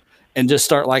together and just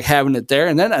start like having it there.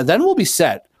 And then we'll be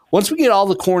set. Once we get all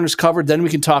the corners covered, then we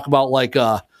can talk about like,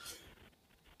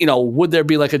 would there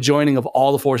be like a joining of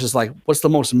all the forces? Like, what's the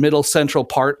most middle central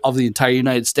part of the entire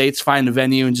United States? Find a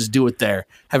venue and just do it there.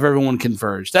 Have everyone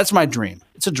converge. That's my dream.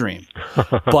 It's a dream.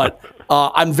 But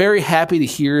I'm very happy to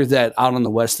hear that out on the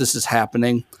West this is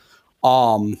happening.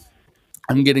 I'm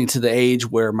getting to the age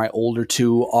where my older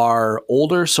 2 are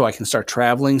older, so I can start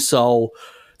traveling. So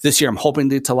this year I'm hoping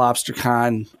to get to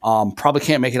LobsterCon. Probably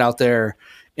can't make it out there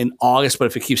in August, but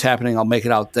if it keeps happening, I'll make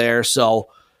it out there. So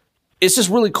it's just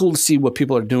really cool to see what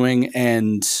people are doing,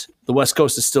 and the West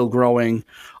Coast is still growing.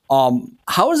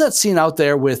 How is that scene out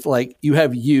there with, like, you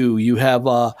have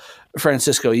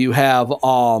Francisco, you have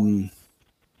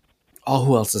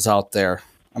who else is out there?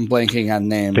 I'm blanking on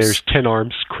names. There's 10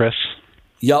 Arms, Chris.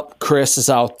 Yep, Chris is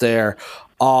out there.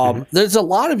 There's a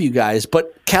lot of you guys,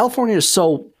 but California is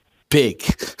so big.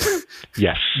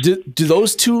 Yes. Do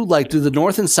those two, like, do the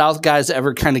North and South guys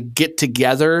ever kind of get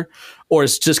together, or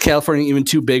is just California even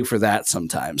too big for that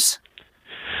sometimes?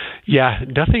 Yeah,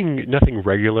 nothing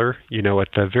regular.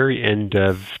 At the very end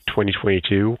of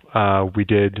 2022, we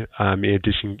did a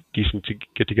decent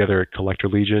get together at Collector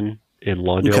Legion in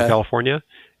Lawndale, California,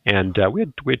 and we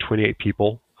had 28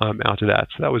 people out to that.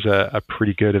 So that was a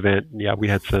pretty good event. Yeah, we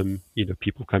had some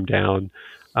people come down.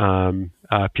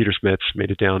 Peter Smits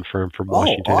made it down from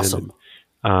Washington. Oh, awesome.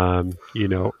 And,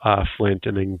 Flint,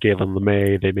 and then Galen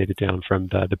LeMay, they made it down from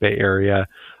the Bay Area.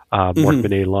 Mark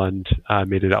Benet Lund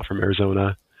made it out from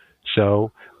Arizona.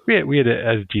 So we had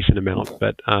a decent amount,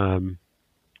 but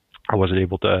I wasn't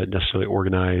able to necessarily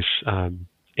organize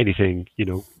anything,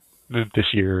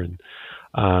 this year, and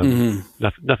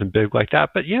nothing big like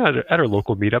that. But yeah, at our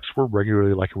local meetups, we're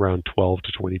regularly like around 12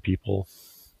 to 20 people.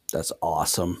 That's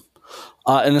awesome.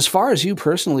 And as far as you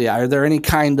personally, are there any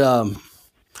kind of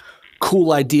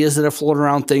cool ideas that are floating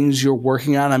around, things you're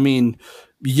working on? I mean,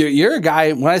 you're a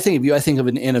guy, when I think of you, I think of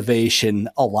an innovation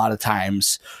a lot of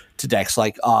times to decks,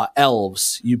 like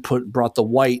elves. You brought the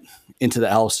white into the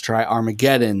elves to try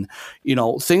Armageddon,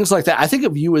 things like that. I think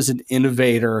of you as an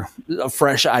innovator of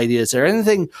fresh ideas. Is there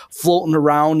anything floating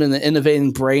around in the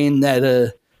innovating brain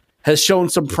that has shown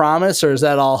some promise, or is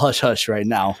that all hush hush right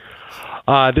now?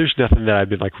 There's nothing that I've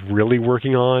been like really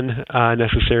working on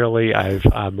necessarily.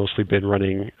 I've mostly been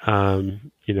running,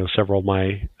 several of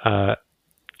my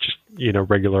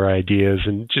regular ideas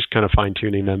and just kind of fine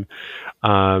tuning them.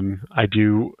 I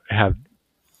do have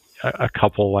a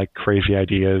couple like crazy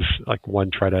ideas. Like one,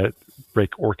 try to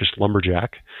break Orcish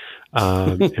Lumberjack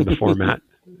in the format.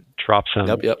 Drop some,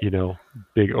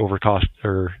 big overcost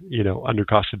or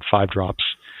undercosted 5 drops.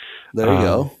 There you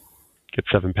go. Get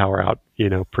 7 power out,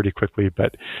 pretty quickly,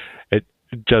 but it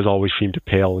does always seem to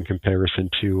pale in comparison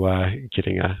to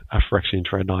getting a Phyrexian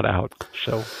Dreadnought out.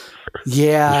 So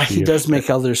yeah, he does make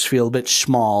others feel a bit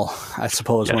small, I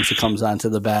suppose, yes, once it comes onto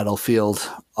the battlefield.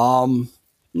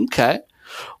 Okay.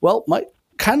 Well, Mike,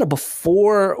 kind of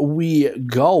before we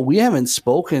go, we haven't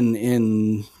spoken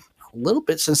in a little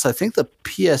bit since I think the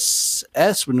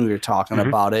PSS when we were talking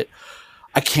about it.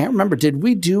 I can't remember. Did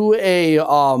we do a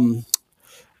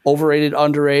overrated,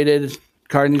 underrated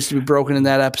card needs to be broken in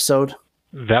that episode?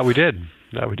 That we did.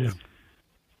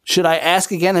 Should I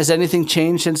ask again, has anything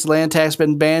changed since land tax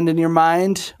been banned in your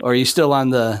mind? Or are you still on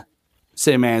the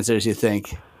same answers you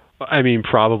think? I mean,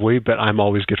 probably, but I'm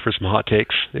always good for some hot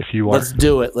takes if you are. Let's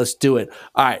do it.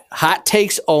 All right, hot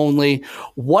takes only.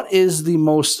 What is the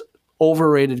most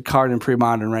overrated card in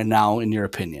Premodern right now, in your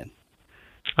opinion?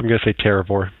 I'm going to say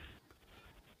Terravor.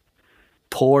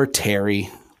 Poor Terry.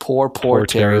 Poor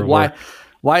Terry.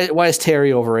 Why is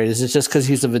Terry overrated? Is it just because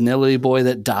he's a vanilla boy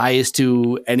that dies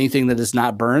to anything that is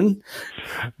not burn?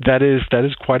 That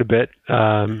is quite a bit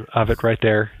of it right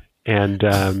there,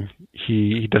 and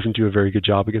he doesn't do a very good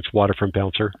job against Waterfront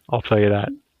Bouncer. I'll tell you that.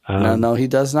 No, he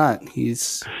does not.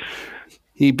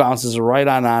 He bounces right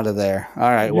on out of there. All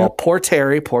right. Yep. Well, poor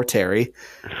Terry.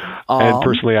 And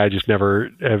personally, I just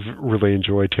never have really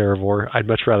enjoyed Terravor. I'd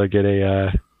much rather get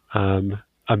a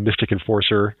Mystic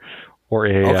Enforcer or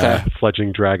a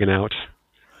Fledgling Dragon out.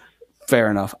 Fair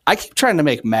enough. I keep trying to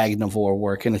make Magnivore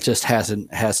work, and it just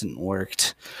hasn't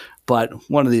worked. but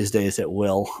one of these days it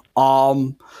will.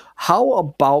 How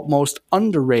about most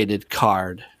underrated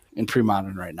card in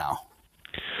Premodern right now?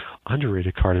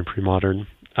 Underrated card in Premodern.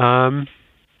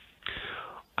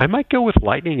 I might go with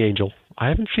Lightning Angel. I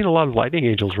haven't seen a lot of Lightning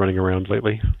Angels running around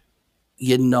lately.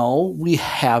 We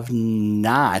have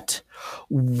not.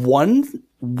 One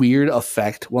weird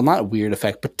effect, well, not weird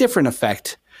effect, but different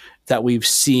effect that we've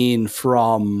seen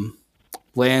from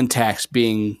land tax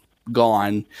being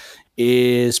gone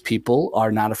is people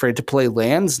are not afraid to play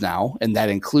lands now, and that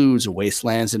includes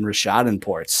wastelands and Rashadan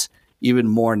ports even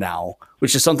more now,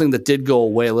 which is something that did go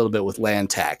away a little bit with land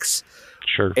tax.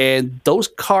 Sure. And those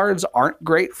cards aren't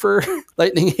great for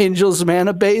Lightning Angel's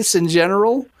mana base in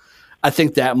general. I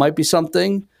think that might be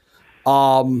something.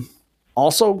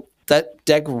 Also, that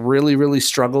deck really, really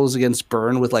struggles against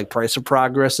burn with like Price of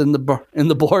Progress in the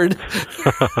board.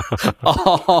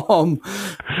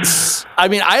 I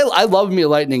mean, I love me a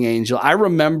Lightning Angel. I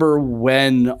remember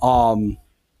when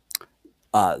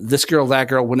This Girl, That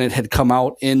Girl, when it had come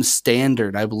out in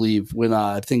Standard, I believe, when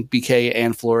I think BK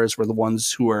and Flores were the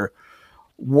ones who were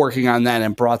working on that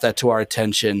and brought that to our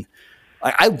attention.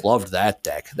 I loved that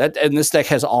deck. And this deck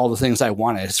has all the things I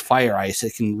wanted. It's Fire Ice.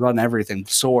 It can run everything.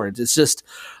 Swords. It's just,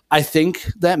 I think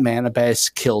that mana base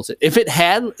kills it.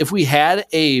 If we had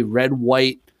a red,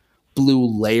 white, blue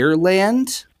layer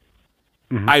land,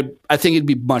 I think it'd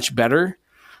be much better.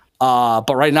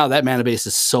 But right now that mana base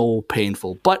is so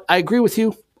painful. But I agree with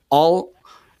you. All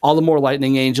the more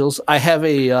Lightning Angels. I have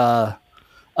a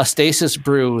Stasis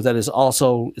brew that is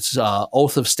also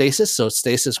Oath of Stasis, so it's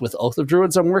Stasis with Oath of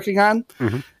Druids I'm working on,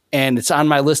 and it's on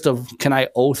my list of can I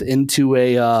Oath into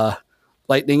a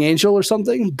Lightning Angel or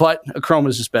something, but a Chrome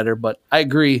is just better. But I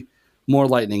agree, more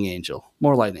Lightning Angel.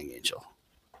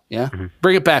 Yeah,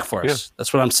 bring it back for us.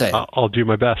 That's what I'm saying. I'll do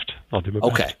my best.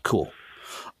 Okay, cool.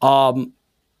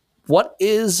 What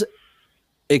is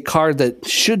a card that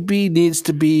should be, needs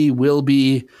to be, will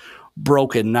be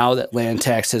broken now that land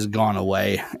tax has gone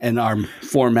away and our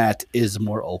format is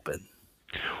more open?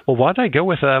 Well, why don't I go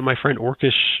with my friend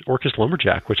Orcish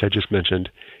Lumberjack, which I just mentioned.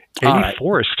 Any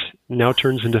forest now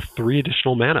turns into 3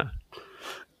 additional mana.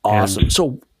 Awesome.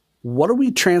 So what are we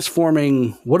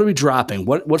transforming? What are we dropping?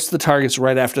 What's the targets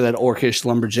right after that Orcish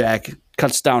Lumberjack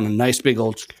cuts down a nice big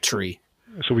old tree?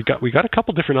 So we got a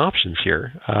couple different options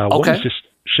here. One is just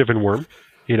Shivan Worm,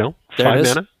 5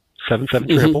 mana, 7/7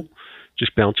 trample.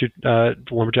 Just bounce your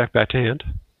Lumberjack back to hand.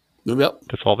 Yep.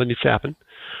 That's all that needs to happen.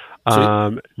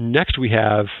 Next, we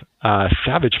have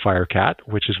Savage Firecat,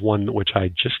 which is one which I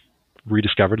just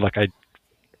rediscovered. Like I'd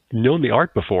known the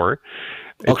art before.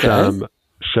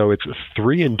 So it's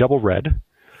 3 in double red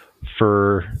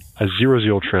for a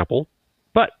 0/0 trample.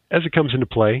 But as it comes into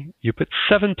play, you put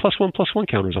 7+1/+1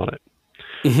 counters on it.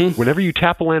 Whenever you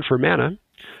tap a land for mana,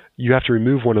 you have to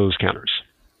remove one of those counters.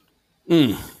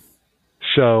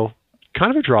 So kind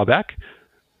of a drawback,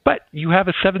 but you have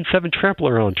a 7/7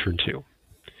 trampler on turn 2.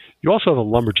 You also have a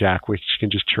Lumberjack, which can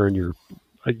just turn your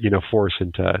forest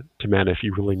into mana if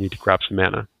you really need to grab some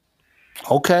mana.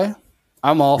 Okay.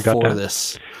 I'm all for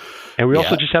this. And we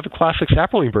also just have a classic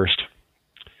Sapling Burst.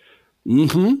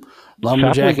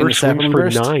 Lumberjack and Sapling for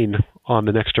Burst? 9 on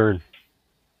the next turn.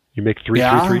 You make 3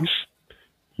 3/3s,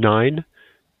 9,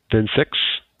 then 6,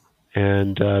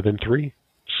 and then 3.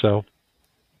 So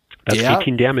that's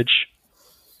 18 damage.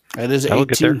 It is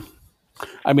 18.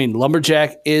 I mean,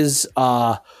 Lumberjack is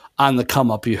on the come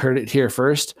up. You heard it here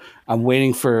first. I'm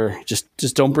waiting for just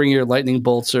don't bring your lightning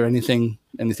bolts or anything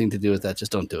to do with that.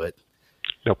 Just don't do it.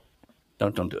 Nope.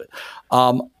 Don't do it.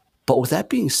 But with that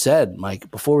being said,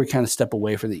 Mike, before we kind of step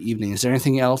away for the evening, is there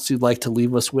anything else you'd like to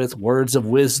leave us with? Words of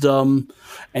wisdom,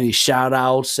 any shout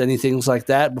outs, anything like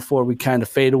that before we kind of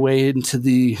fade away into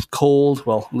the cold,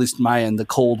 well, at least my end, the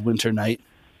cold winter night?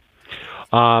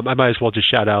 I might as well just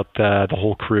shout out the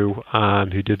whole crew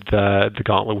who did the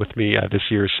gauntlet with me this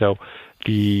year. So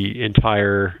the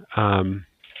entire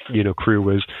crew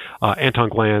was Anton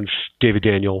Glantz, David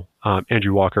Daniel,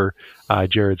 Andrew Walker,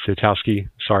 Jared Satowski,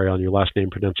 sorry on your last name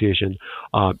pronunciation,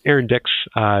 Aaron Dix,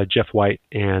 Jeff White,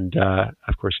 and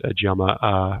of course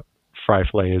Giamma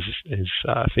Fryflay is his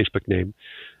Facebook name.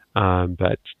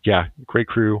 But yeah, great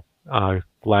crew.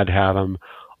 Glad to have them.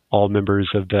 All members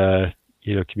of the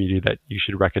community that you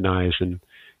should recognize. And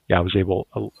yeah, I was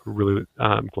really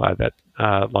glad that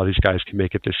a lot of these guys can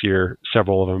make it this year.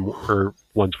 Several of them were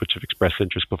ones which have expressed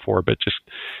interest before, but just,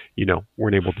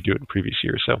 weren't able to do it in previous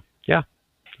years. So yeah,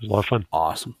 it was a lot of fun.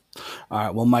 Awesome. All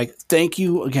right. Well, Mike, thank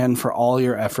you again for all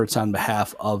your efforts on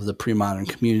behalf of the pre-modern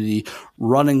community,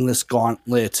 running this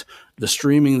gauntlet, the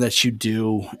streaming that you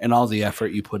do, and all the effort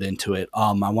you put into it.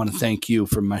 I want to thank you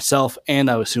for myself and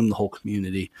I assume the whole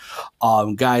community.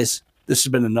 Guys, this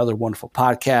has been another wonderful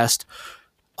podcast.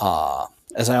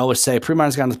 As I always say,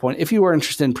 pre-modern's gotten to the point. If you are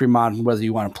interested in pre-modern, whether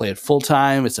you want to play it full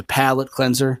time, it's a palate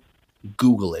cleanser,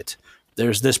 Google it.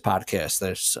 There's this podcast.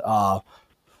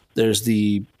 There's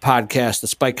the podcast, the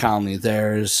Spike Colony.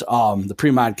 There's the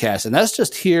Premodcast, and that's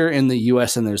just here in the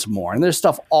U.S. And there's more, and there's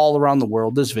stuff all around the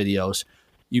world. There's videos,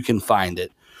 you can find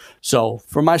it. So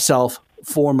for myself,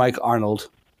 for Mike Arnold,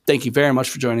 thank you very much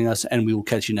for joining us, and we will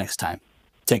catch you next time.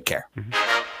 Take care. Mm-hmm.